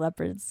Amur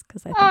leopards,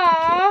 because I think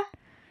they're cute.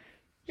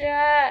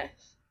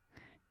 Yes.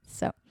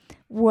 So,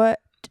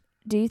 what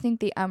do you think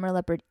the Amur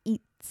leopard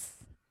eats?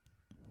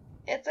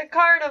 It's a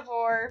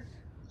carnivore,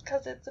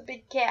 because it's a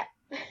big cat.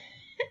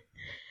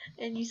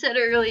 And you said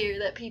earlier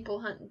that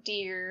people hunt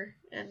deer,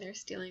 and they're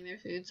stealing their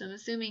food, so I'm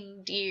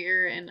assuming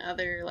deer and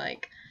other,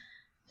 like,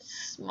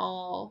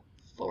 small,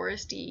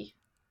 foresty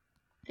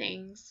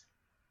things.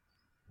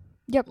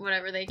 Yep.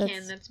 Whatever they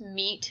can, that's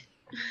meat.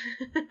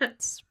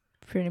 That's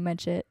pretty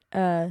much it.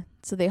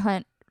 So they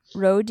hunt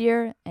roe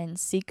deer and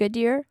sika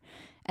deer,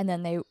 and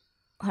then they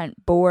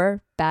hunt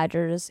boar,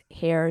 badgers,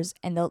 hares,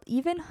 and they'll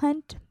even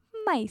hunt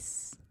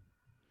mice.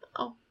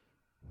 Oh,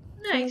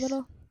 nice. For a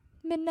little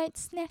midnight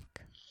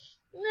snack.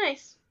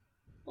 Nice.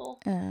 Well,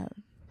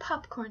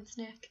 popcorn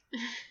snack.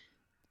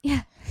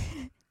 Yeah.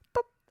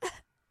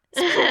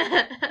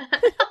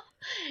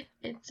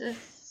 It's a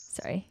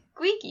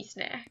squeaky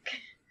snack.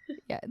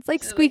 Yeah, it's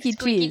like squeaky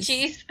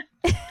cheese.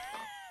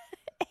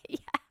 Yeah.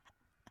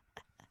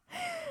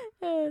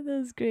 Oh, that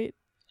was great.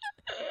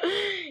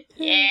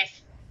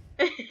 Yes.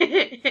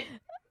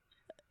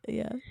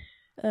 Yeah.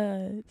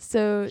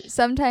 So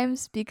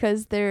sometimes,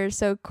 because they're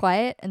so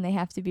quiet and they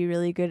have to be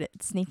really good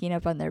at sneaking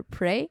up on their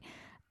prey,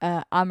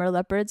 Amur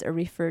leopards are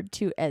referred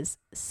to as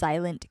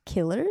silent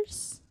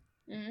killers.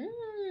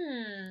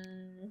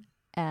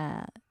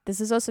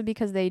 This is also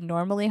because they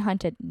normally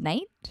hunt at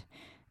night.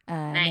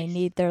 And they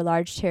need their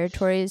large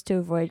territories to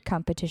avoid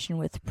competition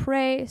with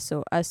prey,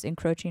 so us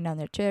encroaching on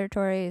their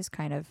territory is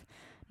kind of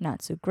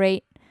not so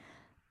great.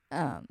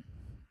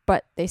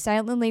 But they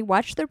silently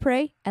watch their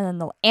prey, and then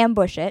they'll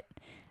ambush it,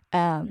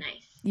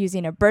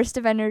 using a burst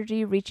of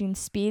energy reaching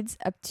speeds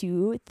up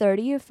to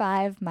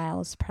 35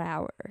 miles per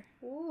hour.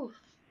 Ooh,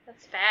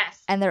 that's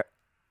fast. And they're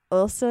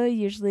also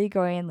usually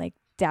going like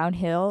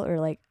downhill or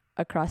like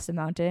across the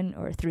mountain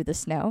or through the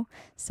snow,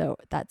 so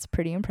that's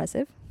pretty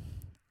impressive.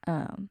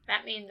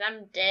 That means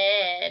I'm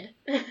dead.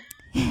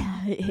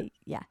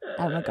 Yeah,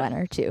 I'm a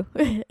gunner too.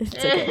 It's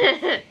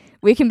okay.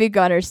 We can be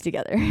gunners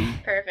together.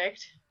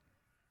 Perfect.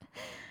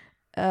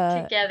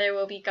 Together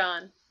we'll be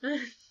gone.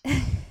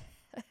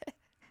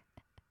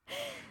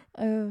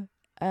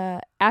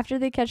 After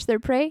they catch their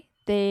prey,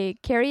 they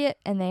carry it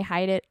and they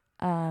hide it.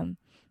 And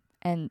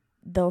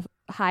they'll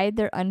hide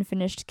their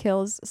unfinished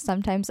kills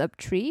sometimes up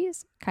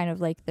trees, kind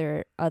of like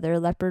their other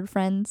leopard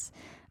friends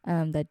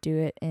that do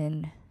it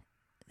in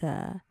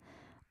the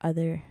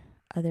other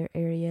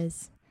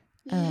areas.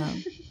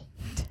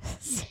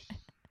 Nice.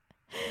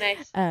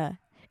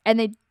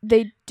 And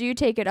they do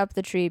take it up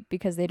the tree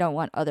because they don't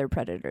want other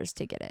predators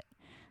to get it.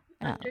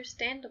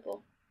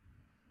 Understandable.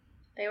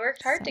 They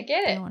worked hard to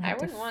get it. I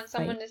wouldn't want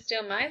someone to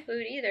steal my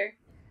food either.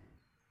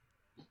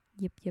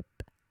 Yep.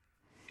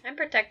 I'm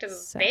protective of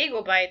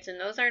bagel bites, and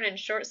those aren't in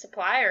short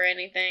supply or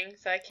anything,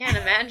 so I can't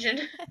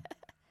imagine.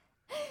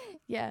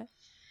 Yeah.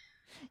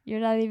 You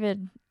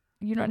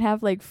don't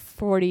have like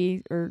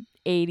 40 or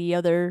 80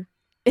 other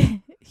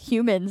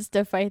humans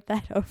to fight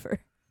that over.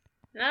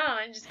 No,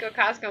 I just go to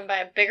Costco and buy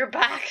a bigger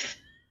box.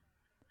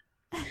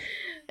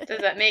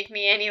 Does that make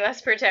me any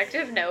less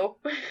protective? No.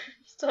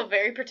 Still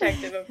very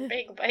protective of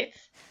bagel bites.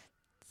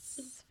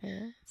 It's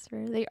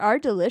fair. They are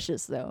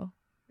delicious, though.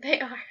 They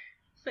are.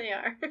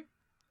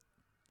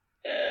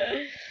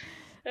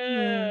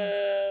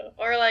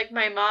 Or like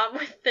my mom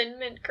with Thin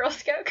Mint Girl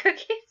Scout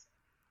cookies.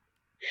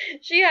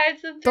 She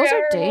hides them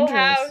throughout her whole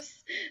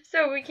house,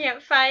 so we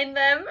can't find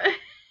them.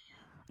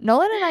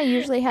 Nolan and I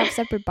usually have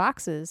separate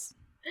boxes.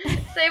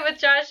 Same with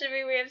Josh and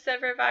me, we have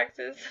separate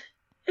boxes.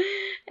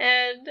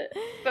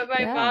 But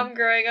my mom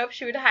growing up,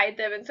 she would hide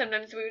them, and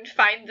sometimes we would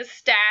find the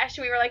stash.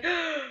 We were like,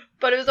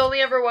 but it was only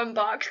ever one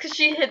box because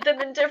she hid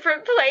them in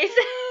different places.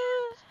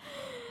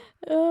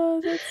 Oh,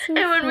 that's so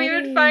And when funny. we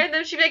would find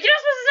them, she'd be like, "You're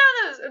not supposed to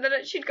know those," and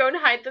then she'd go and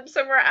hide them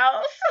somewhere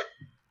else.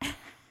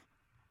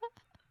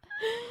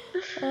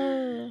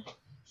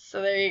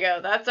 So there you go.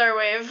 That's our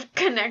way of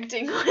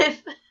connecting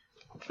with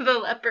the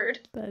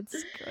leopard.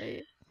 That's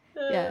great.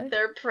 Yeah.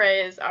 Their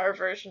prey is our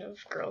version of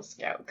Girl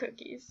Scout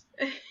cookies.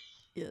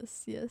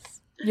 Yes.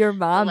 Your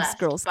mom's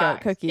Girl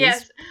Scout cookies.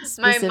 Yes,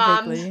 my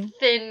mom's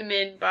Thin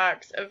Mint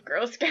box of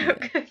Girl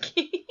Scout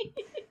cookies.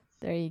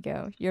 There you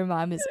go. Your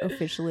mom is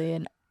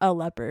officially a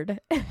leopard.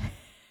 Ooh.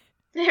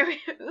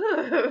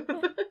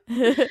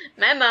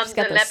 My mom's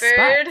a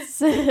leopard.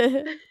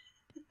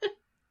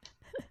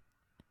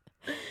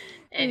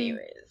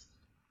 Anyways.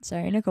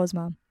 Sorry, Nicole's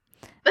mom.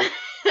 I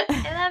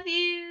love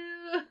you.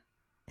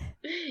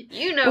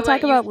 You know we'll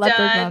talk about leopard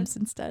done. moms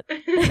instead.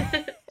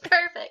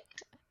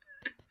 Perfect.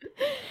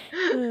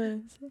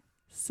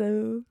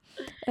 So,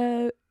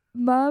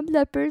 mom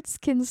leopards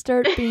can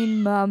start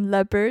being mom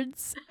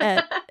leopards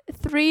at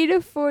 3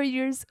 to 4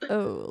 years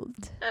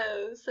old.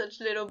 Oh, such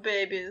little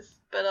babies,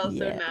 but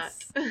also not.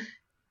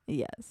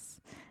 Yes.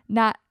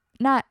 Not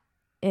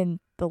in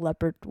the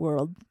leopard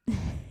world.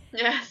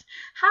 Yes.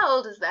 How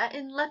old is that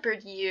in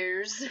leopard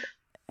years?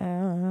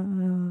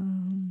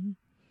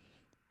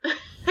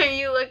 Are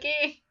you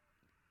looking?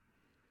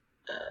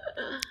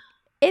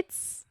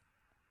 It's...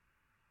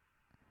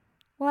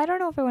 Well, I don't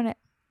know if I want to...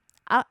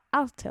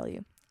 I'll tell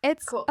you.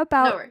 It's cool.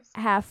 about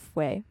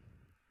halfway.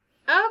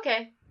 Oh,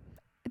 okay.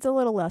 It's a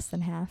little less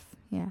than half,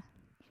 yeah.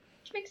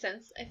 Which makes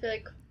sense. I feel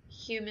like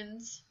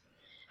humans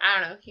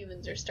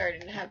are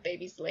starting to have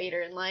babies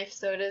later in life,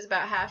 so it is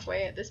about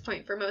halfway at this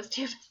point for most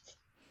humans.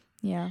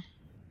 Yeah.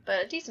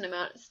 But a decent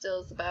amount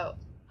still is about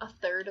a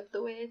third of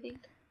the way, I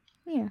think.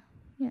 Yeah.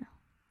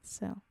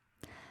 So,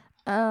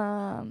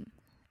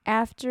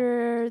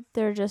 after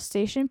their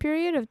gestation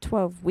period of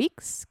 12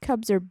 weeks,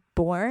 cubs are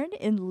born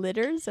in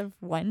litters of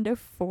 1 to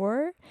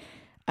 4.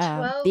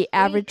 The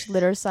average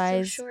litter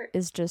size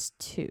is just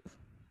 2.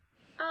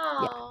 Oh,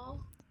 yeah.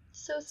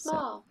 So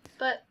small,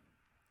 but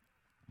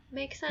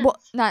makes sense. Well,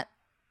 not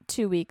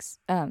 2 weeks.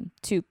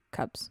 2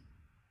 cubs.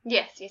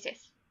 Yes.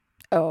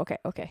 Oh,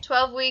 okay.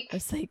 12-week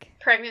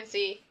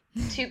pregnancy,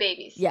 2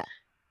 babies. Yeah.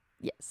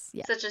 Yes.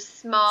 Such a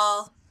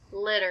small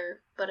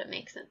litter, but it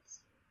makes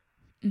sense.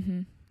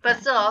 Mm-hmm.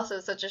 But still also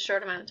such a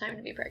short amount of time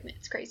to be pregnant.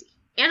 It's crazy.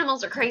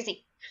 Animals are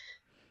crazy.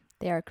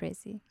 They are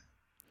crazy.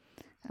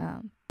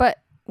 But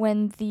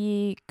when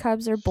the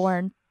cubs are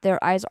born,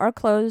 their eyes are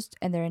closed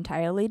and they're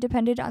entirely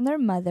dependent on their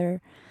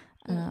mother.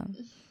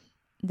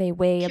 They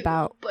weigh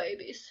about...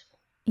 babies.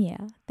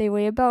 Yeah, they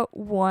weigh about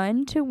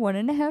 1 to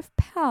 1.5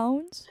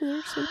 pounds. So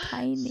they're so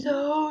tiny.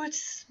 So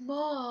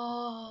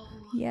small.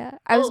 Yeah,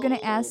 I was gonna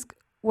ask,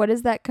 what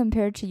does that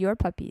compare to your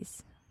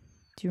puppies?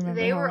 Do you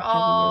remember? They were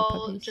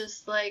all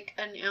just like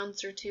an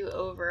ounce or 2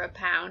 over a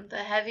pound. The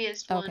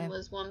heaviest one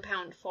was 1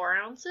 pound 4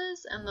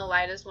 ounces, and the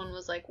lightest one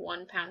was like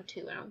 1 pound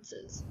 2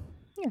 ounces.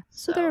 Yeah,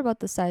 so they're about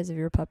the size of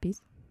your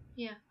puppies.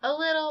 Yeah,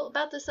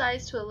 about the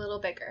size to a little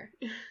bigger.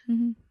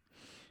 Mm-hmm.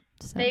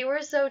 So. They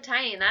were so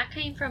tiny. That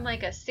came from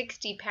like a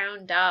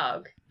 60-pound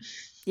dog.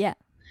 Yeah.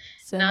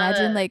 So not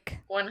imagine a like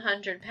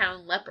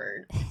 100-pound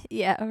leopard.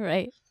 Yeah,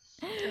 right.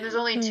 And there's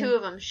only 2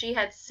 of them. She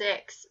had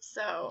 6.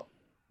 So,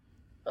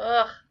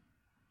 ugh.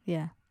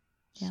 Yeah.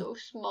 So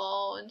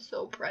small and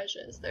so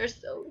precious. They're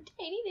so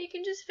tiny. They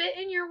can just fit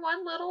in your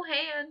one little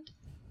hand.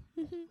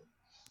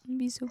 It'd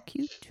be so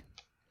cute.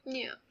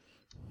 Yeah.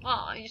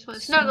 Oh, I just want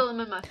to snuggle them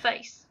in my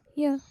face.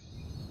 Yeah.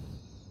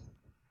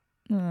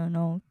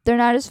 No. They're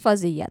not as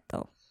fuzzy yet,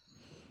 though.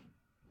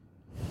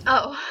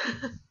 Oh.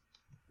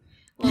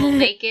 A little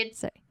naked.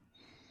 Sorry.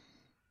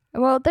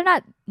 Well, they're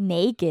not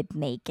naked.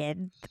 They're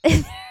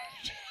just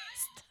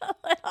a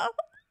little...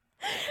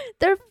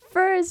 Their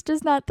fur is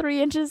just not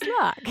 3 inches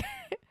long.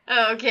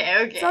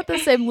 Okay. It's not the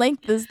same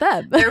length as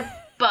them. They're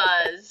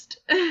buzzed.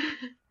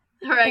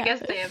 Or I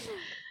guess they have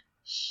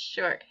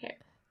Short hair.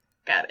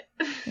 Got it.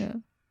 Yeah.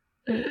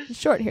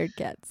 Short-haired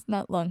cats,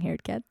 not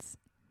long-haired cats.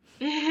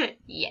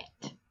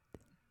 Yet.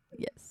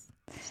 Yes.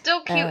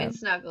 Still cute and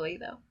snuggly,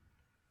 though.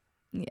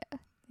 Yeah.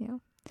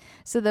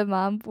 So the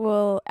mom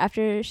will,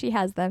 after she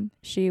has them,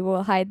 she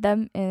will hide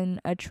them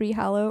in a tree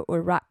hollow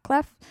or rock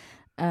cleft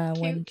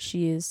when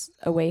she is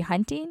away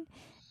hunting.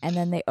 And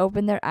then they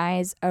open their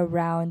eyes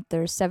around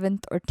their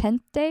 7th or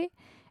 10th day.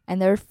 And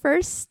their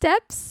first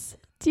steps,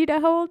 do you know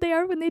how old they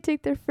are when they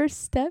take their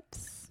first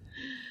steps?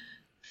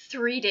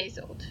 3 days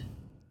old.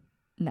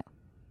 No.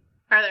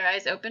 Are their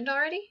eyes opened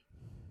already?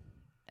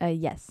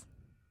 Yes.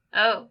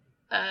 Oh,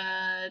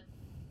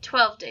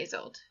 12 days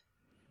old.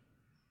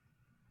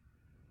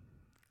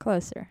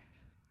 Closer.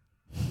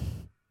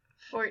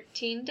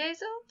 14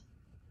 days old?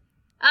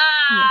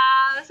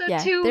 Ah, so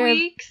 2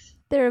 weeks.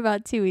 They're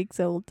about 2 weeks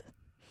old.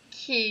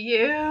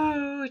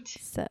 Cute.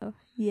 So,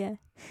 yeah.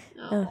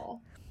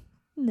 Oh.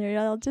 They're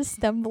all just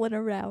stumbling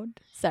around.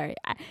 Sorry,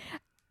 I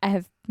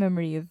have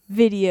memory of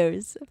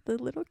videos of the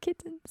little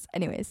kittens.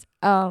 Anyways,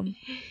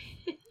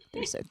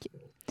 they're so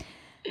cute.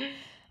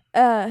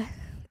 At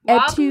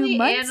 2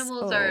 months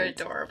animals old, are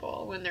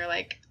adorable when they're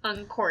like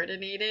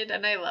uncoordinated,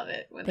 and I love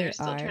it when they're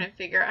still trying to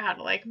figure out how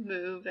to like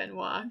move and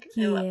walk.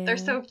 Yeah. They're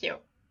so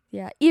cute.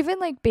 Yeah, even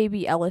like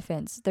baby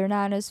elephants, they're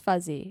not as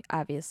fuzzy,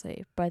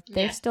 obviously, but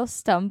they're still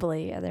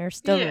stumbly and they're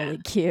still really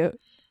cute.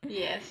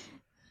 Yes.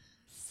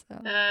 So.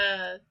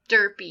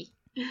 Derpy.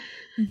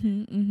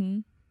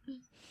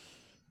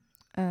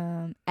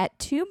 At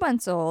 2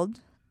 months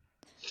old,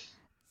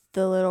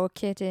 the little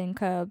kitten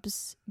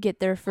cubs get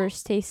their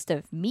first taste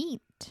of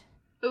meat.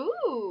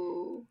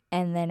 Ooh.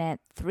 And then at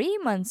 3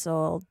 months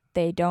old,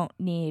 they don't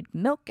need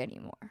milk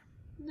anymore.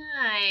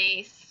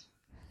 Nice.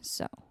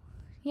 So,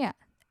 yeah.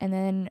 And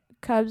then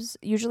cubs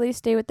usually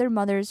stay with their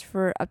mothers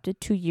for up to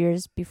 2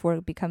 years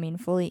before becoming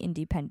fully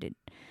independent.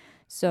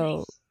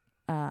 So,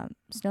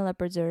 snow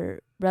leopards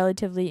are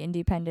relatively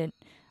independent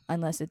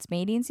unless it's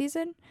mating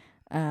season,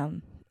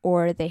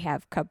 or they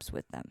have cubs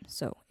with them.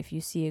 So, if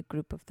you see a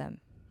group of them,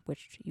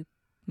 which you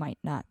might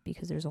not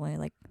because there's only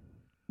like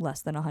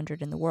less than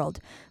 100 in the world,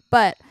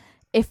 but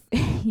if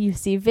you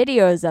see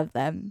videos of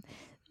them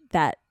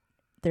that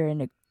they're in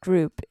a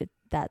group,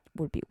 that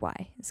would be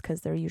why. It's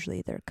because they're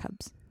usually their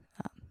cubs.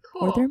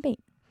 Or their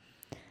mate.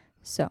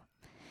 So,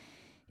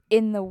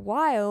 in the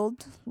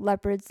wild,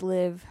 leopards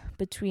live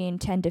between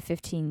 10 to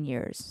 15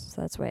 years.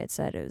 So that's why it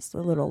said it was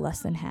a little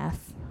less than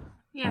half.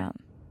 Yeah.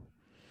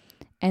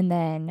 And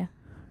then,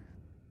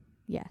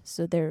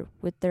 so they're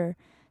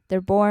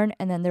born,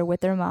 and then they're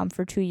with their mom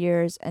for 2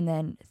 years, and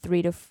then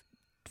 3 to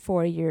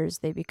 4 years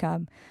they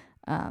become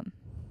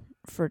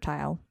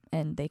fertile,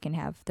 and they can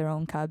have their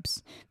own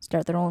cubs,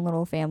 start their own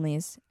little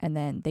families, and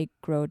then they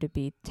grow to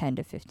be 10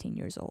 to 15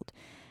 years old.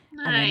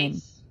 Nice. And then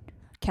in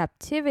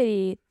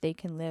captivity, they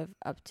can live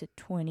up to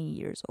 20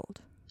 years old.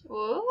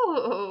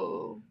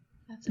 Whoa,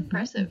 that's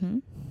impressive. Mm-hmm.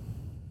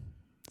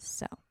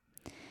 So.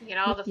 You get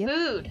all the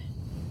food.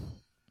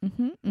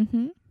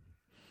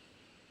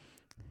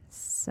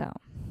 So.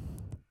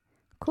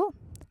 Cool.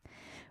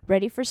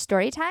 Ready for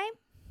story time?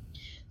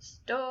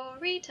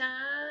 Story time.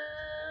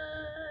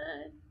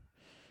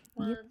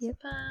 Once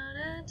upon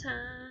a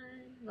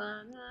time,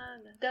 long,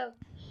 long ago,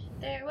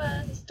 there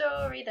was a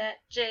story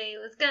that Jay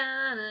was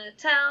gonna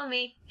tell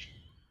me.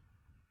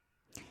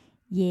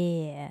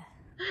 Yeah.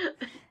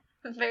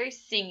 I'm very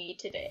singy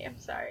today. I'm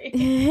sorry.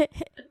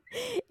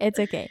 It's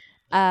okay.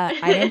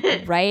 I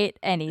didn't write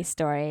any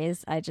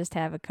stories. I just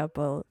have a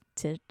couple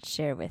to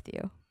share with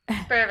you.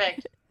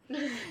 Perfect.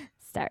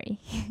 Sorry.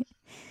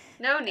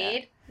 No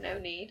need.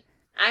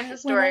 I'm the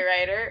story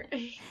writer.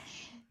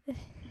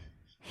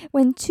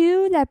 When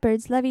 2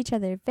 leopards love each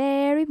other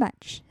very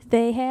much,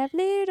 they have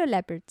little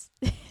leopards.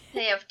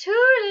 They have 2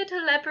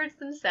 little leopards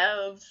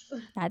themselves.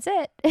 That's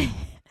it.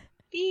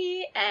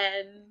 The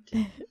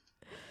end.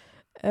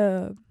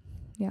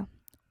 Yeah.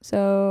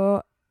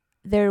 So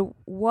there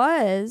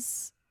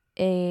was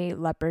a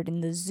leopard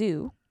in the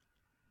zoo,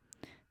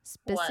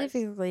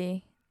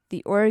 specifically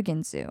the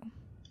Oregon Zoo.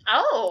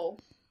 Oh.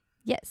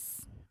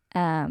 Yes.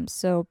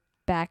 So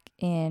back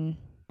in,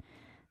 I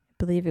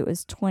believe it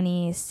was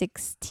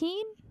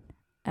 2016,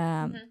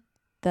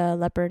 the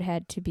leopard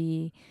had to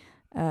be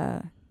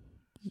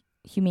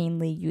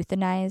humanely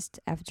euthanized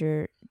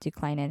after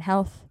decline in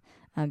health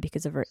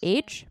because of her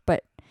age,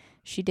 but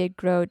she did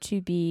grow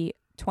to be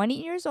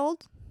 20 years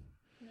old.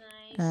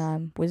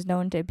 Nice. Was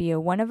known to be a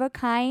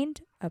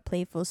one-of-a-kind, a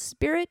playful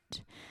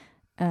spirit,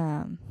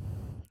 and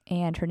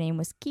her name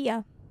was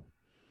Kia.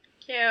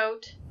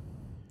 Cute.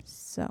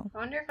 So. I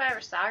wonder if I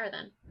ever saw her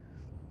then.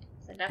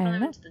 I definitely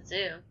went to the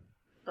zoo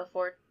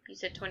before, you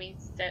said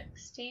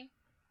 2016?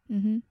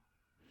 Mm-hmm.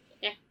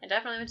 Yeah, I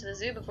definitely went to the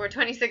zoo before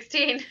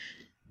 2016. And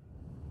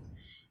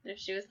if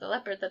she was the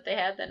leopard that they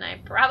had, then I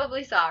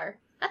probably saw her.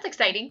 That's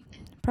exciting.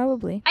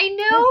 Probably. I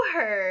know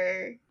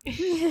her.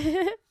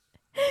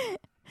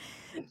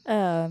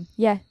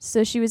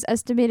 So she was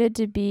estimated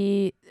to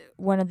be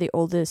one of the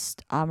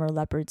oldest Amur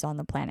leopards on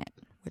the planet,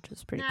 which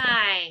was pretty cool.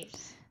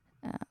 Nice.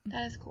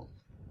 That is cool.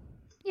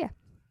 Yeah.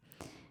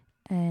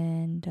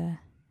 And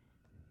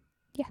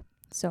yeah,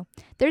 so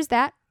there's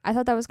that. I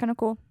thought that was kind of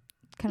cool.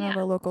 Kind of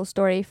a local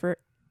story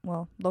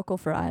local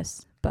for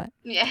us, but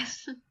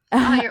yes.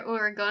 All your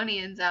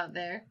Oregonians out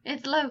there,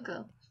 it's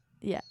local.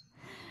 Yeah.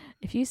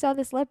 If you saw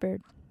this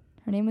leopard,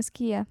 her name was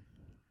Kia.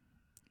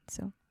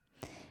 So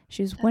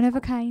she was one of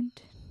a kind.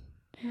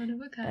 One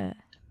of a kind.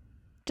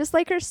 Just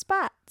like her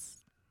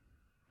spots.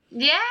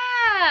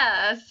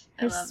 Yes.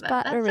 Her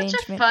spot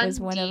arrangement was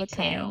one of a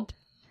kind.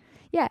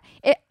 Yeah,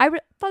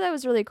 thought that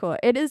was really cool.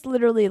 It is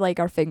literally like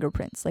our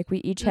fingerprints. Like we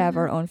each have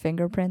our own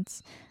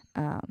fingerprints.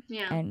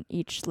 And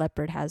each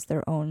leopard has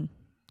their own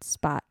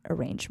spot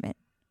arrangement.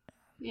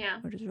 Yeah.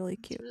 Which is really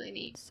cute. It's really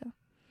neat. So,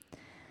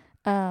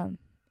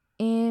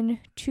 in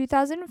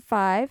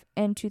 2005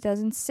 and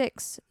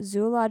 2006,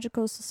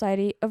 Zoological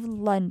Society of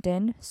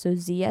London, so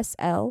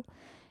ZSL,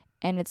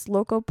 and its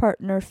local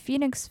partner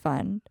Phoenix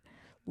Fund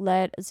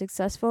led a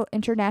successful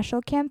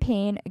international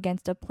campaign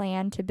against a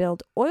plan to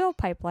build oil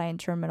pipeline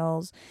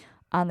terminals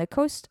on the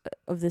coast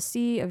of the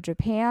Sea of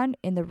Japan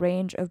in the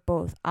range of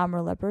both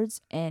Amur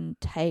leopards and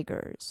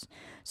tigers.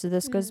 So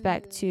this goes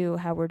back to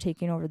how we're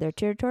taking over their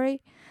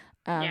territory.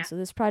 So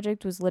this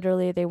project was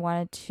literally, they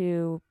wanted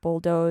to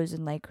bulldoze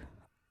and like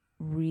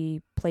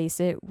replace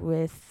it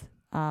with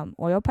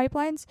oil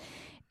pipelines,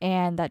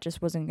 and that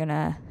just wasn't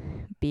gonna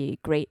be a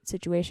great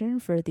situation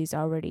for these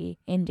already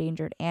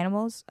endangered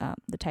animals.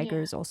 The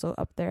tiger is also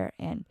up there,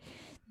 and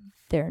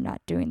they're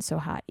not doing so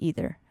hot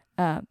either.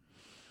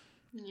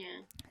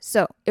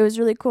 So it was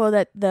really cool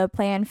that the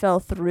plan fell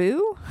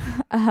through,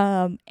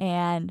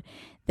 and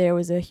there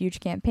was a huge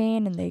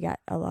campaign, and they got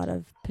a lot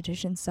of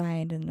petitions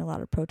signed, and a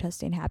lot of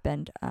protesting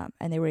happened,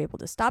 and they were able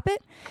to stop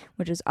it,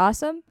 which is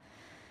awesome.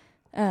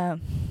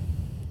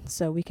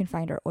 So we can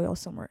find our oil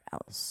somewhere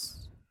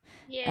else.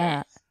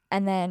 Yes.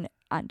 And then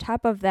on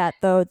top of that,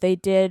 though, they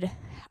did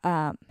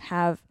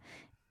have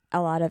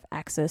a lot of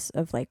access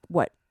of like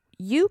what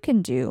you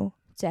can do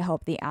to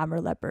help the Amur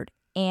leopard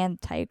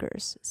and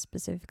tigers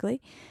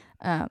specifically.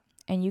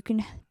 And you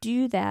can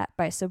do that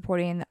by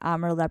supporting the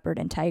Amur Leopard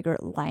and Tiger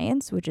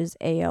Alliance, which is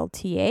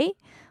ALTA,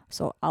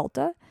 so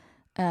ALTA,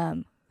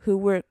 who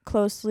work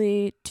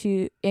closely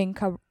in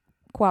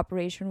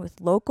cooperation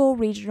with local,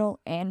 regional,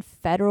 and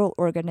federal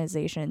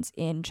organizations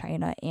in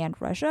China and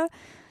Russia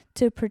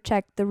to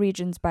protect the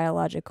region's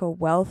biological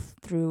wealth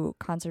through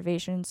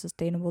conservation,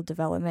 sustainable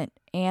development,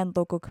 and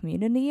local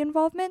community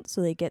involvement.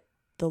 So they get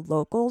the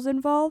locals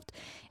involved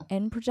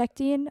in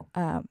protecting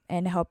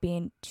and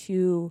helping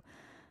to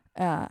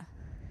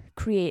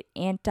create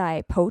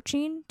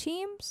anti-poaching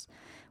teams.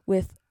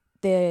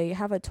 They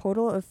have a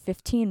total of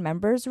 15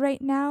 members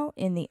right now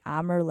in the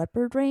Amur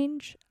leopard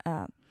range,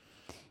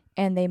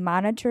 and they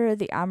monitor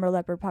the Amur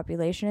leopard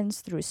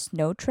populations through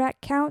snow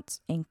track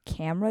counts and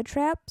camera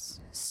traps.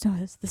 So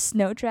the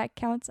snow track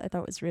counts I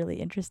thought was really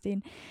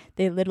interesting.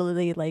 They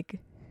literally like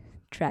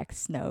track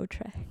snow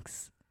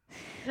tracks.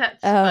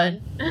 That's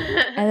fun.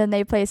 And then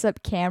they place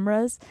up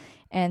cameras,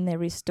 and they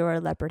restore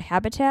leopard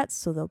habitats.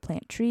 So they'll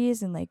plant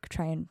trees and like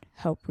try and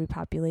help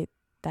repopulate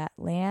that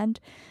land.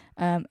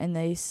 And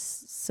they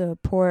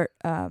support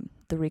the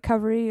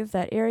recovery of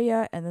that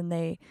area. And then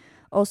they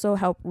also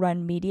help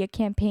run media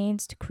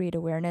campaigns to create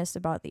awareness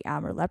about the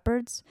Amur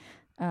leopards.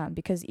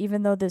 Because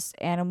even though this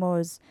animal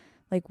is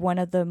like one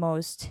of the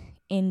most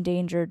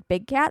endangered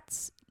big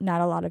cats,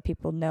 not a lot of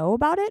people know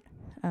about it.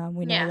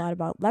 We know a lot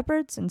about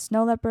leopards and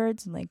snow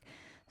leopards and like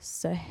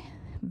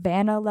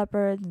Savannah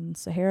leopards and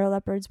Sahara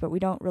leopards, but we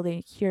don't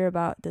really hear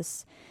about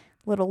this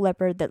little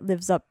leopard that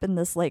lives up in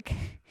this like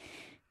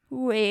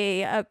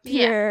way up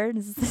here,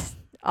 it's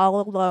all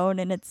alone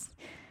in its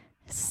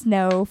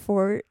snow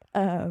fort.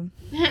 Snow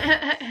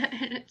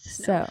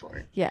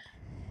fort. Yeah.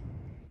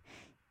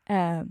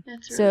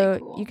 That's so really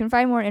cool. You can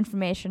find more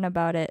information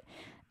about it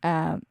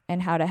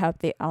and how to help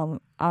the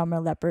Amur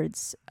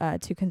leopards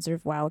to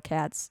conserve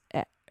wildcats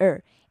at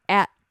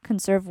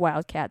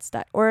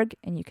conservewildcats.org,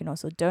 and you can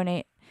also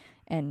donate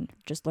and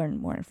just learn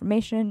more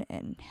information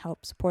and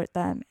help support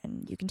them.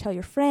 And you can tell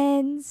your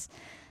friends.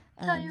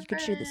 You can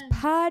share this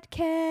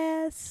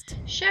podcast.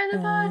 Share the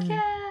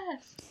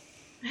podcast.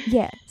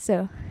 Yeah,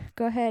 so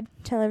go ahead,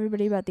 tell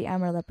everybody about the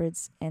Amur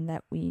leopards and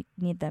that we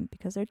need them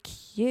because they're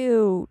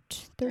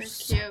cute. They're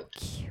so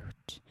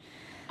cute.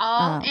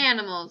 All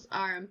animals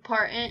are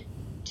important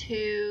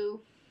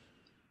to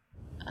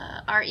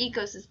our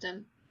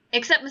ecosystem,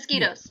 except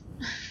mosquitoes.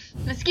 Yeah.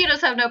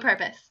 Mosquitoes have no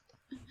purpose.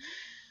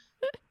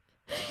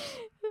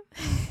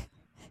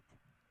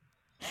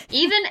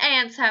 Even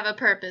ants have a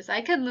purpose.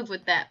 I can live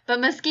with that, but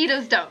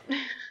mosquitoes don't.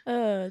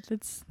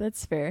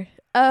 That's fair.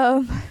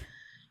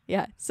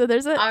 Yeah. So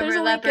there's a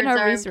link in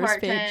our resource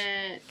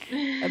page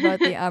about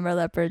the Amur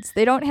leopards.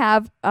 They don't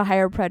have a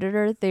higher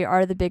predator. They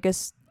are the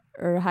biggest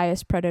or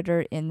highest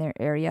predator in their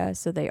area,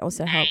 so they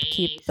also help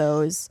keep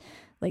those,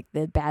 like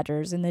the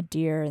badgers and the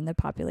deer and the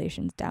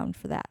populations down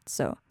for that.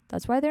 So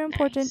that's why they're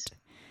important.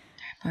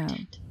 They're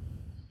important.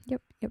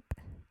 Yep.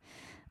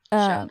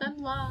 Show them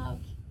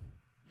love.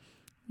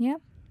 Yeah.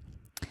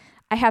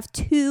 I have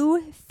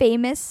 2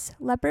 famous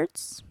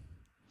leopards.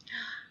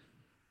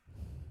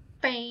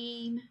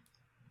 Fame.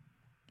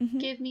 Mm-hmm.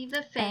 Give me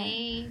the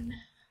fame.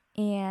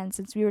 And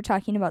since we were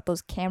talking about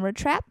those camera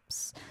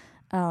traps,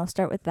 I'll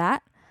start with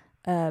that.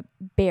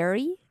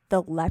 Barry,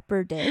 the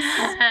leopardess.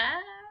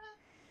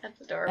 That's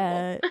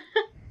adorable.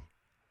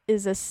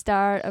 Is a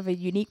star of a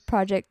unique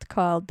project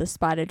called The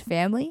Spotted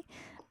Family.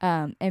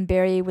 And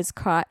Barry was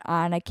caught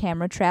on a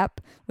camera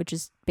trap, which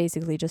is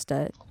basically just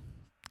a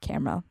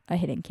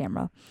hidden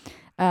camera.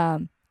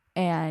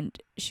 And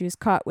she was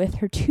caught with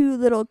her 2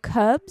 little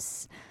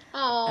cubs.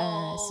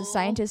 So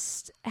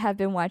scientists have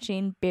been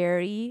watching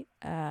Barry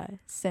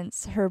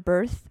since her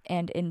birth,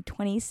 and in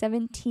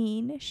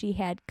 2017 she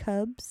had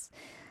cubs,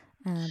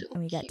 and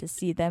we got to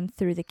see them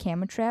through the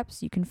camera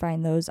traps. You can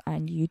find those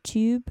on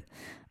YouTube.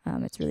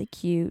 It's really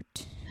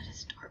cute. That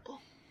is adorable.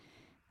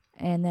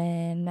 And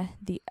then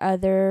the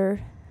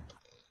other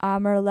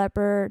Amur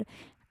leopard,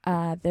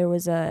 there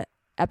was a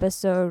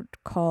episode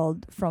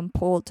called From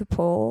Pole to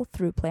Pole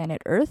Through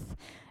Planet Earth,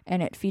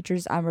 and it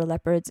features Amur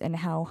leopards and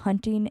how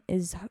hunting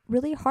is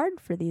really hard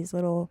for these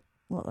little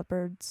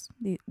leopards.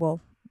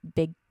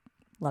 Big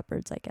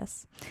leopards, I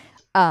guess,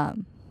 up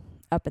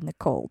in the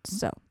cold.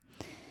 So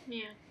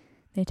yeah,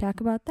 they talk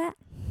about that.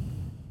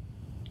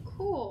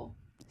 Cool.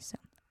 So,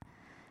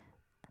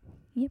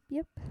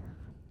 yep.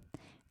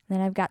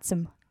 Then I've got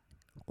some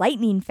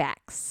lightning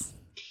facts.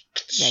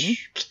 Ready?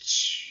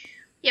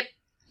 Yep.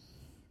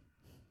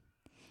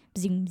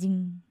 Zing,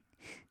 zing.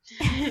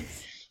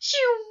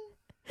 Shoo.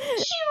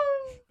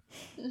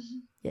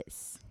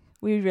 Yes,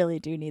 we really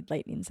do need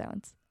lightning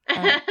sounds.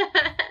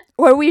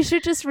 Or we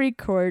should just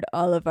record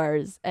all of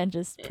ours and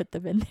just put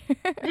them in there.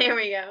 There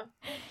we go.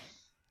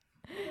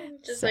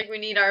 Just like we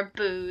need our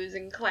boos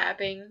and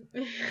clapping.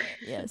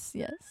 Yes.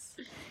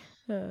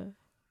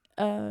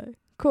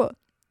 Cool.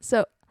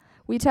 So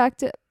we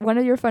talked, one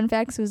of your fun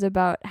facts was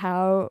about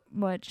how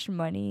much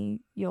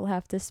money you'll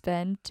have to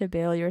spend to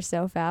bail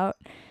yourself out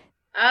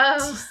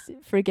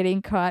for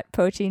getting caught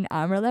poaching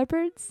Amur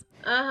leopards.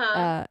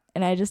 And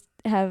I just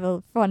have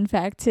a fun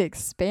fact to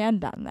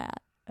expand on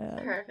that.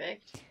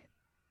 Perfect.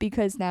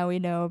 Because now we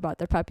know about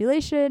their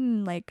population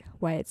and like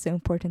why it's so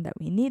important that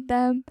we need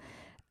them.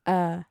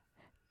 They're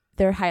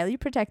highly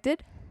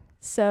protected.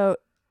 So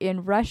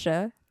in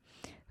Russia,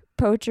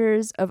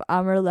 poachers of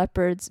Amur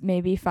leopards may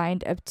be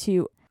fined up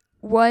to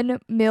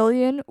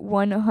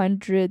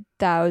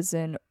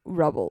 1,100,000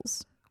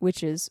 rubles,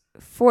 which is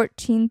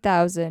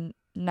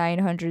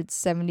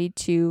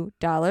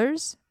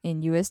 $14,972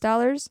 in US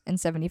dollars and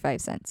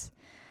 75 cents.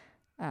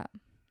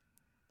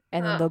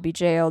 And then they'll be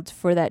jailed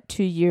for that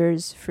 2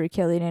 years for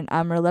killing an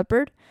Amur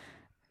leopard.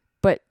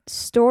 But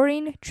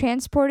storing,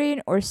 transporting,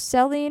 or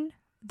selling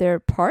their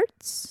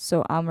parts,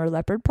 so Amur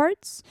leopard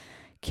parts,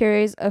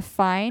 carries a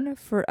fine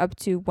for up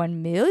to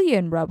 1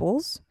 million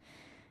rubles,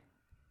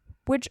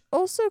 which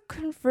also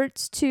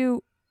converts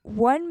to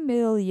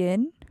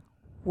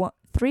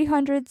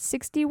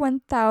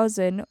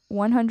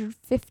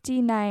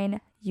 1,361,159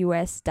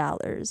 US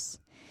dollars,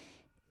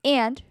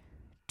 and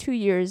 2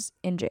 years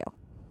in jail.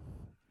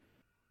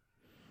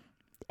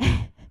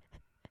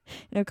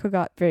 Nicole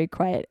got very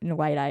quiet and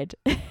wide-eyed.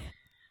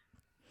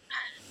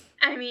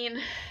 I mean,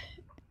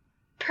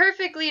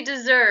 perfectly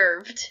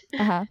deserved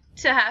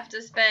to have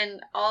to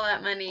spend all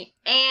that money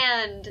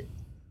and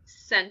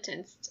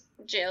sentenced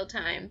jail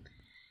time.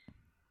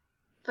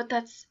 But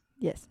that's...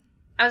 Yes.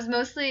 I was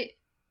mostly...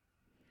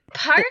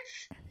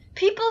 Parts?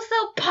 People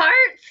sell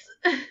parts?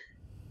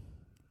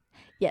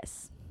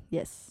 Yes.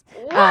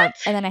 What?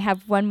 And then I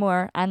have one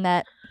more on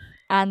that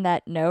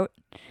note.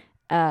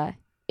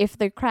 If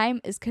the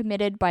crime is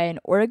committed by an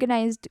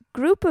organized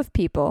group of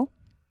people,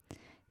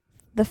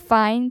 the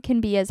fine can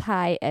be as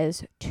high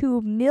as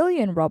 2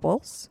 million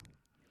rubles,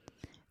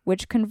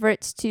 which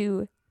converts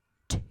to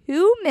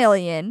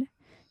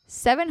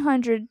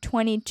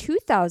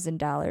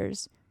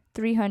 $2,722,000,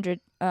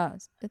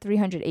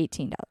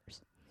 $318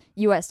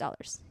 US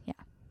dollars. Yeah.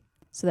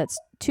 So that's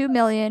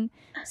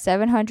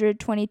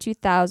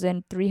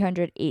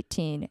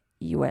 2,722,318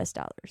 US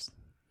dollars.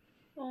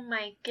 Oh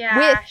my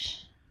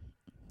gosh.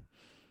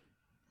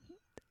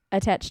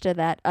 Attached to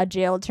that, a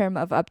jail term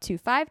of up to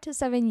 5 to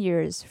 7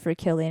 years for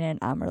killing an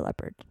Amur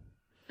leopard.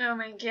 Oh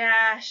my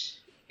gosh.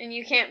 And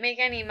you can't make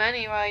any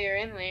money while you're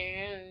in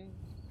there.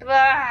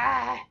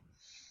 Blah.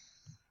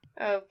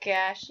 Oh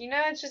gosh. You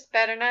know, it's just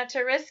better not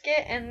to risk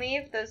it and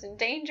leave those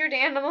endangered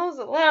animals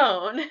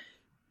alone.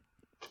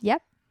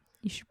 Yep.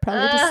 You should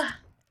probably just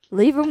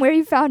leave them where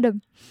you found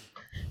them.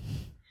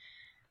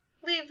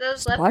 Leave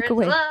those leopards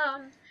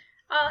alone.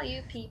 All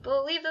you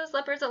people, leave those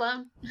leopards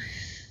alone.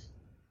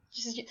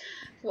 Just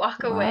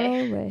walk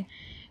away.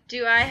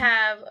 Do I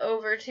have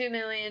over $2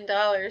 million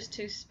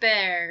to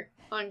spare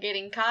on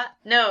getting caught?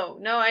 No,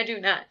 I do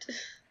not.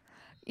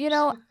 You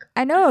know,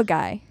 I know a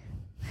guy.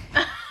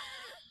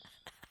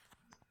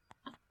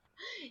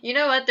 You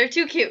know what? They're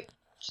too cute.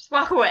 Just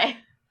walk away.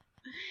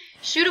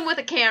 Shoot them with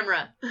a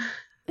camera.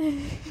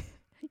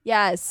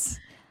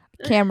 Yes.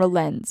 Camera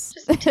lens.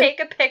 Just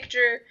take a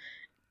picture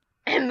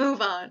and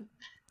move on.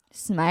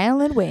 Smile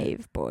and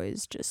wave,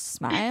 boys. Just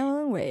smile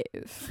and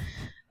wave.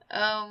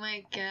 Oh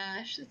my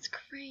gosh, that's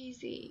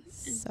crazy.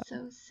 It's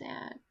so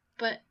sad.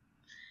 But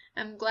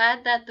I'm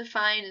glad that the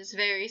fine is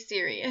very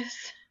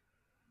serious.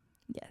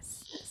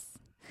 Yes.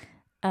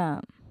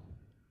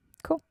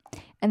 Cool.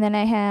 And then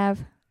I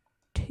have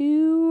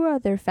 2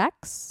 other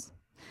facts.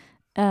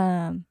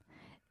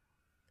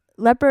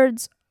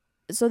 Leopards,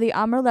 so the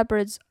Amur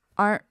leopards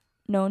aren't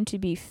known to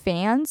be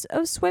fans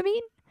of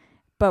swimming,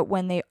 but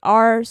when they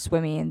are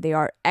swimming, they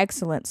are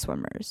excellent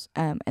swimmers.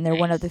 And they're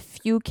one of the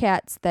few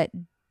cats that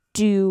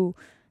do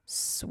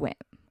swim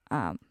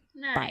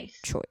by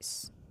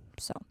choice.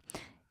 So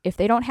if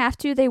they don't have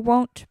to, they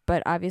won't,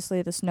 but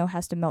obviously the snow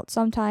has to melt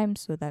sometime,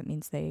 so that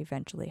means they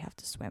eventually have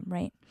to swim,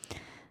 right?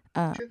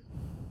 True.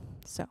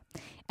 So,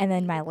 and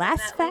then my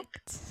last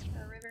fact,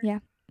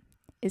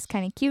 is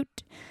kind of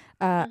cute.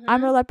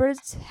 Amur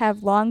leopards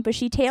have long,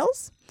 bushy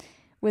tails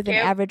with an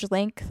average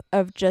length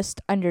of just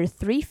under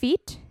 3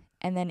 feet,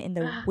 and then in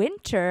the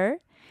winter,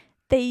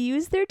 they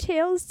use their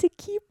tails to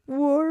keep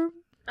warm,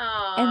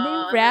 and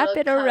they wrap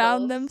it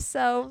around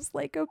themselves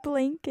like a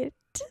blanket.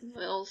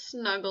 Little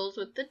snuggles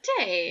with the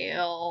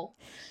tail.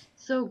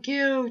 So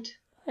cute.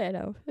 I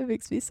know. It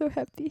makes me so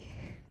happy.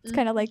 It's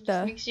kind of like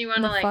the... makes you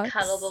want to like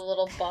cuddle the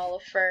little ball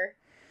of fur.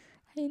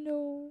 I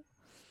know.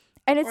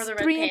 And it's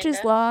 3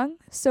 inches long,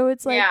 so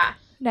it's like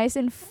nice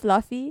and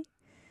fluffy.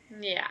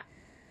 Yeah.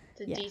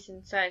 It's a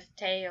decent sized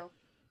tail.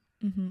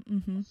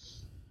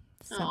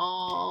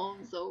 So.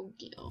 So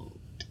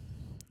cute.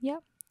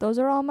 Yep. Those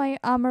are all my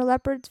Amur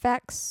leopards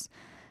facts.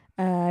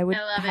 I would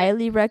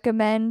highly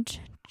recommend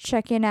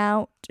checking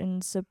out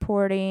and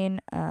supporting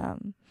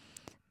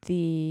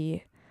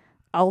the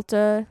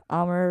Alta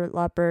Amur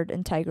Leopard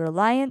and Tiger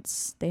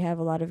Alliance. They have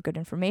a lot of good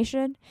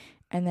information.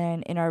 And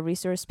then in our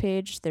resource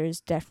page,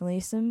 there's definitely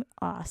some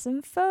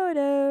awesome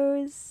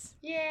photos.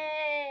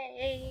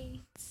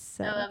 Yay!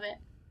 So, I love it.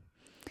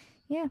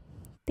 Yeah.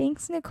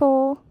 Thanks,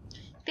 Nicole.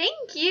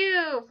 Thank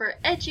you for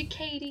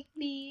educating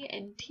me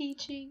and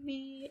teaching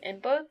me.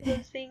 And both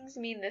those things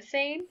mean the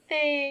same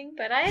thing,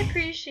 but I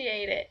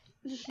appreciate it.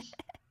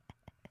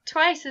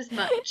 Twice as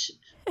much.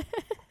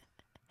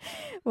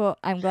 Well,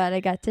 I'm glad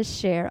I got to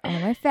share all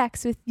my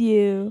facts with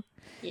you.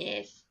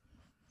 Yes.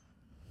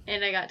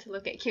 And I got to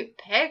look at cute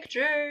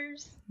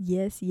pictures.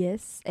 Yes.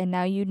 And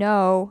now you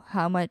know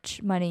how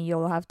much money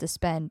you'll have to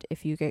spend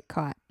if you get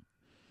caught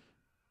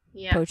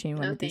poaching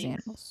one of these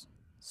animals.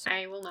 So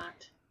I will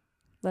not.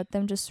 Let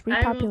them just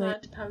repopulate. I will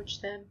not poach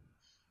them.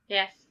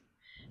 Yes.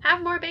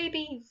 Have more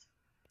babies.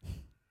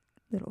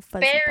 Little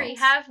fuzzy Barry, balls.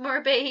 have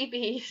more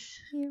babies.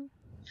 Yeah.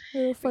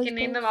 Little fuzzy We can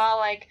name them all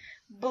like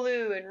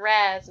Blue and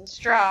Raz and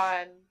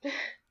Straw and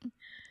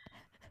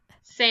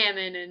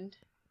Salmon and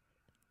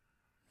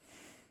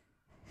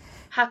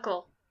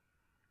Huckle.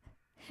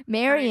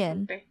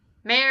 Marion.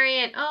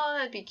 Marion. Oh,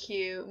 that'd be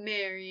cute.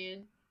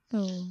 Marion.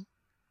 Oh.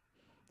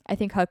 I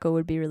think Huckle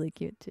would be really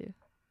cute too.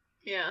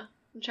 Yeah.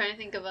 I'm trying to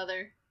think of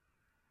other.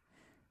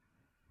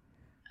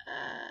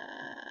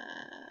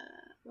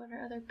 What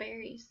are other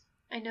berries?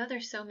 I know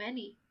there's so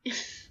many.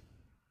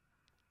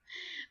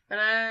 But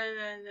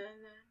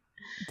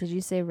Did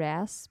you say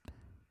rasp?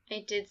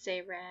 I did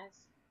say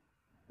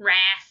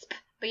rasp.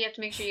 But you have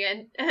to make sure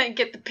you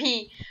get the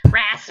P.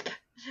 Rasp.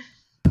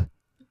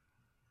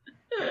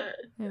 Yeah.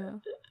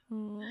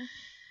 Aww.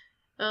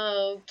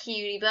 Oh,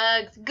 cutie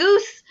bugs.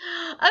 Goose!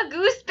 A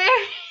gooseberry!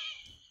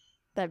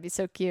 That'd be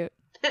so cute.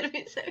 That'd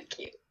be so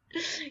cute.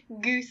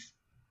 Goose.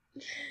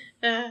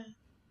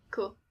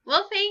 Cool.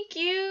 Well, thank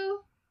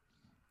you.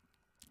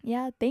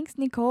 Yeah, thanks,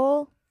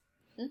 Nicole.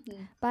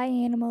 Mm-hmm. Bye,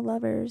 animal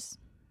lovers.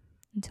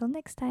 Until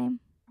next time.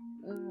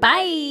 Bye.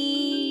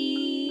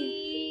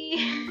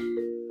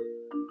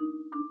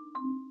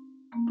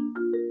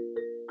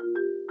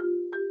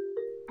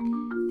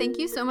 Thank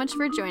you so much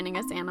for joining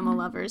us, animal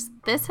lovers.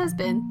 This has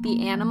been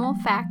the Animal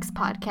Facts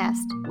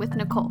Podcast with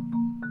Nicole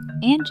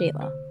and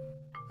Jayla.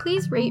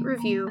 Please rate,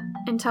 review,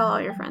 and tell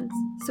all your friends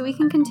so we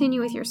can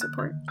continue with your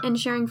support and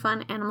sharing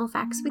fun animal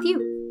facts with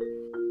you.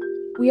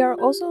 We are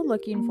also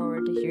looking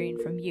forward to hearing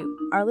from you,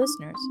 our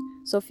listeners,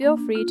 so feel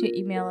free to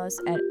email us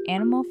at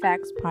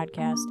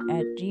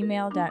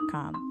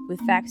animalfactspodcast@gmail.com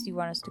with facts you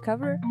want us to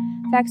cover,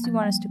 facts you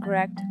want us to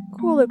correct,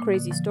 cool or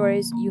crazy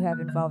stories you have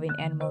involving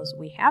animals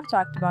we have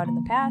talked about in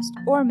the past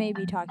or may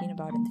be talking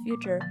about in the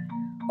future,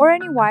 or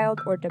any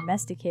wild or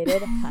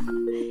domesticated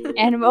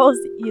animals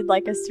you'd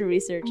like us to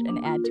research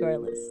and add to our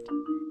list.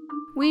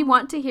 We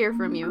want to hear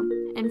from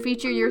you and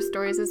feature your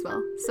stories as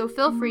well, so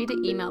feel free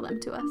to email them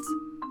to us.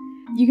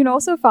 You can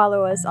also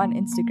follow us on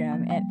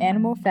Instagram at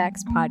Animal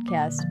Facts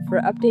Podcast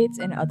for updates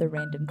and other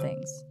random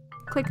things.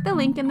 Click the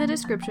link in the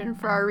description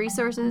for our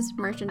resources,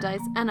 merchandise,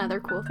 and other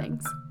cool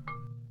things.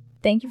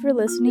 Thank you for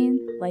listening,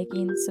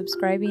 liking,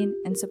 subscribing,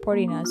 and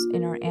supporting us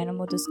in our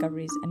animal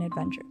discoveries and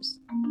adventures.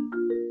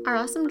 Our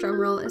awesome drum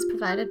roll is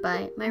provided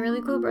by my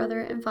really cool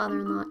brother and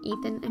father-in-law,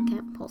 Ethan and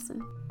Kent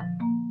Polson.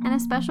 And a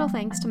special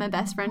thanks to my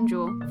best friend,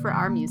 Jewel, for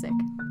our music.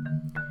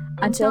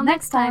 Until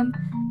next time,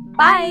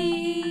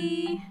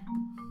 bye!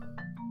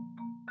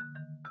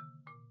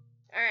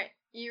 Alright,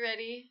 you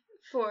ready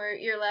for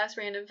your last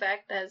random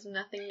fact that has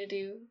nothing to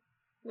do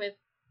with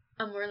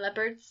Amur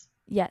leopards?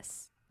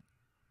 Yes.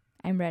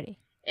 I'm ready.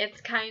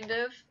 It's kind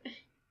of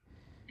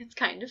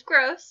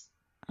gross.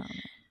 Oh.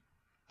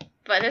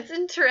 But it's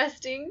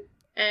interesting,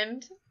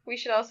 and we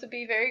should also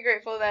be very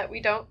grateful that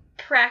we don't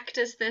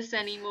practice this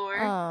anymore.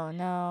 Oh,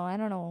 no. I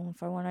don't know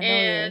if I want to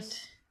know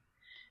this.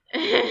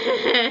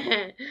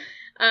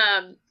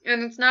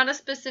 And it's not a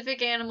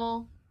specific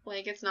animal.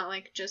 Like, it's not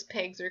like just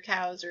pigs or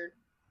cows or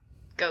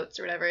goats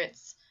or whatever.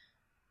 It's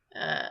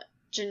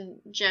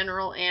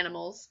general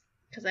animals.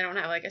 Because I don't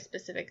have, like, a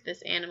specific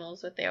this animal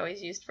is what they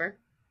always used for.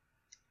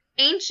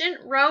 Ancient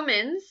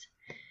Romans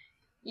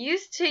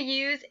used to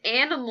use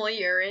animal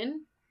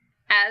urine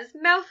as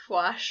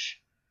mouthwash.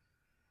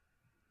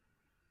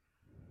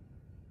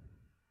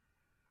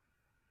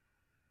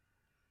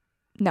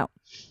 No.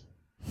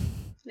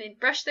 They'd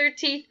brush their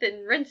teeth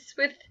and rinse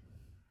with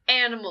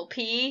animal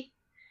pee.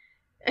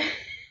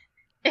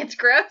 It's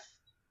gross.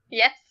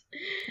 Yes.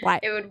 Why?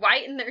 It would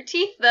whiten their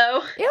teeth,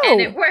 though. Ew. And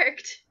it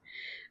worked.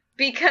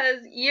 Because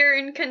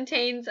urine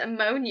contains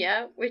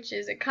ammonia, which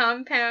is a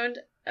compound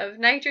of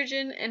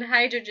nitrogen and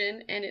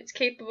hydrogen, and it's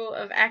capable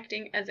of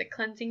acting as a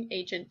cleansing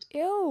agent.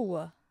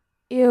 Ew.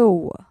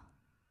 Ew.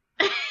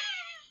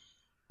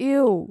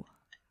 Ew.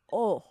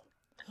 Oh.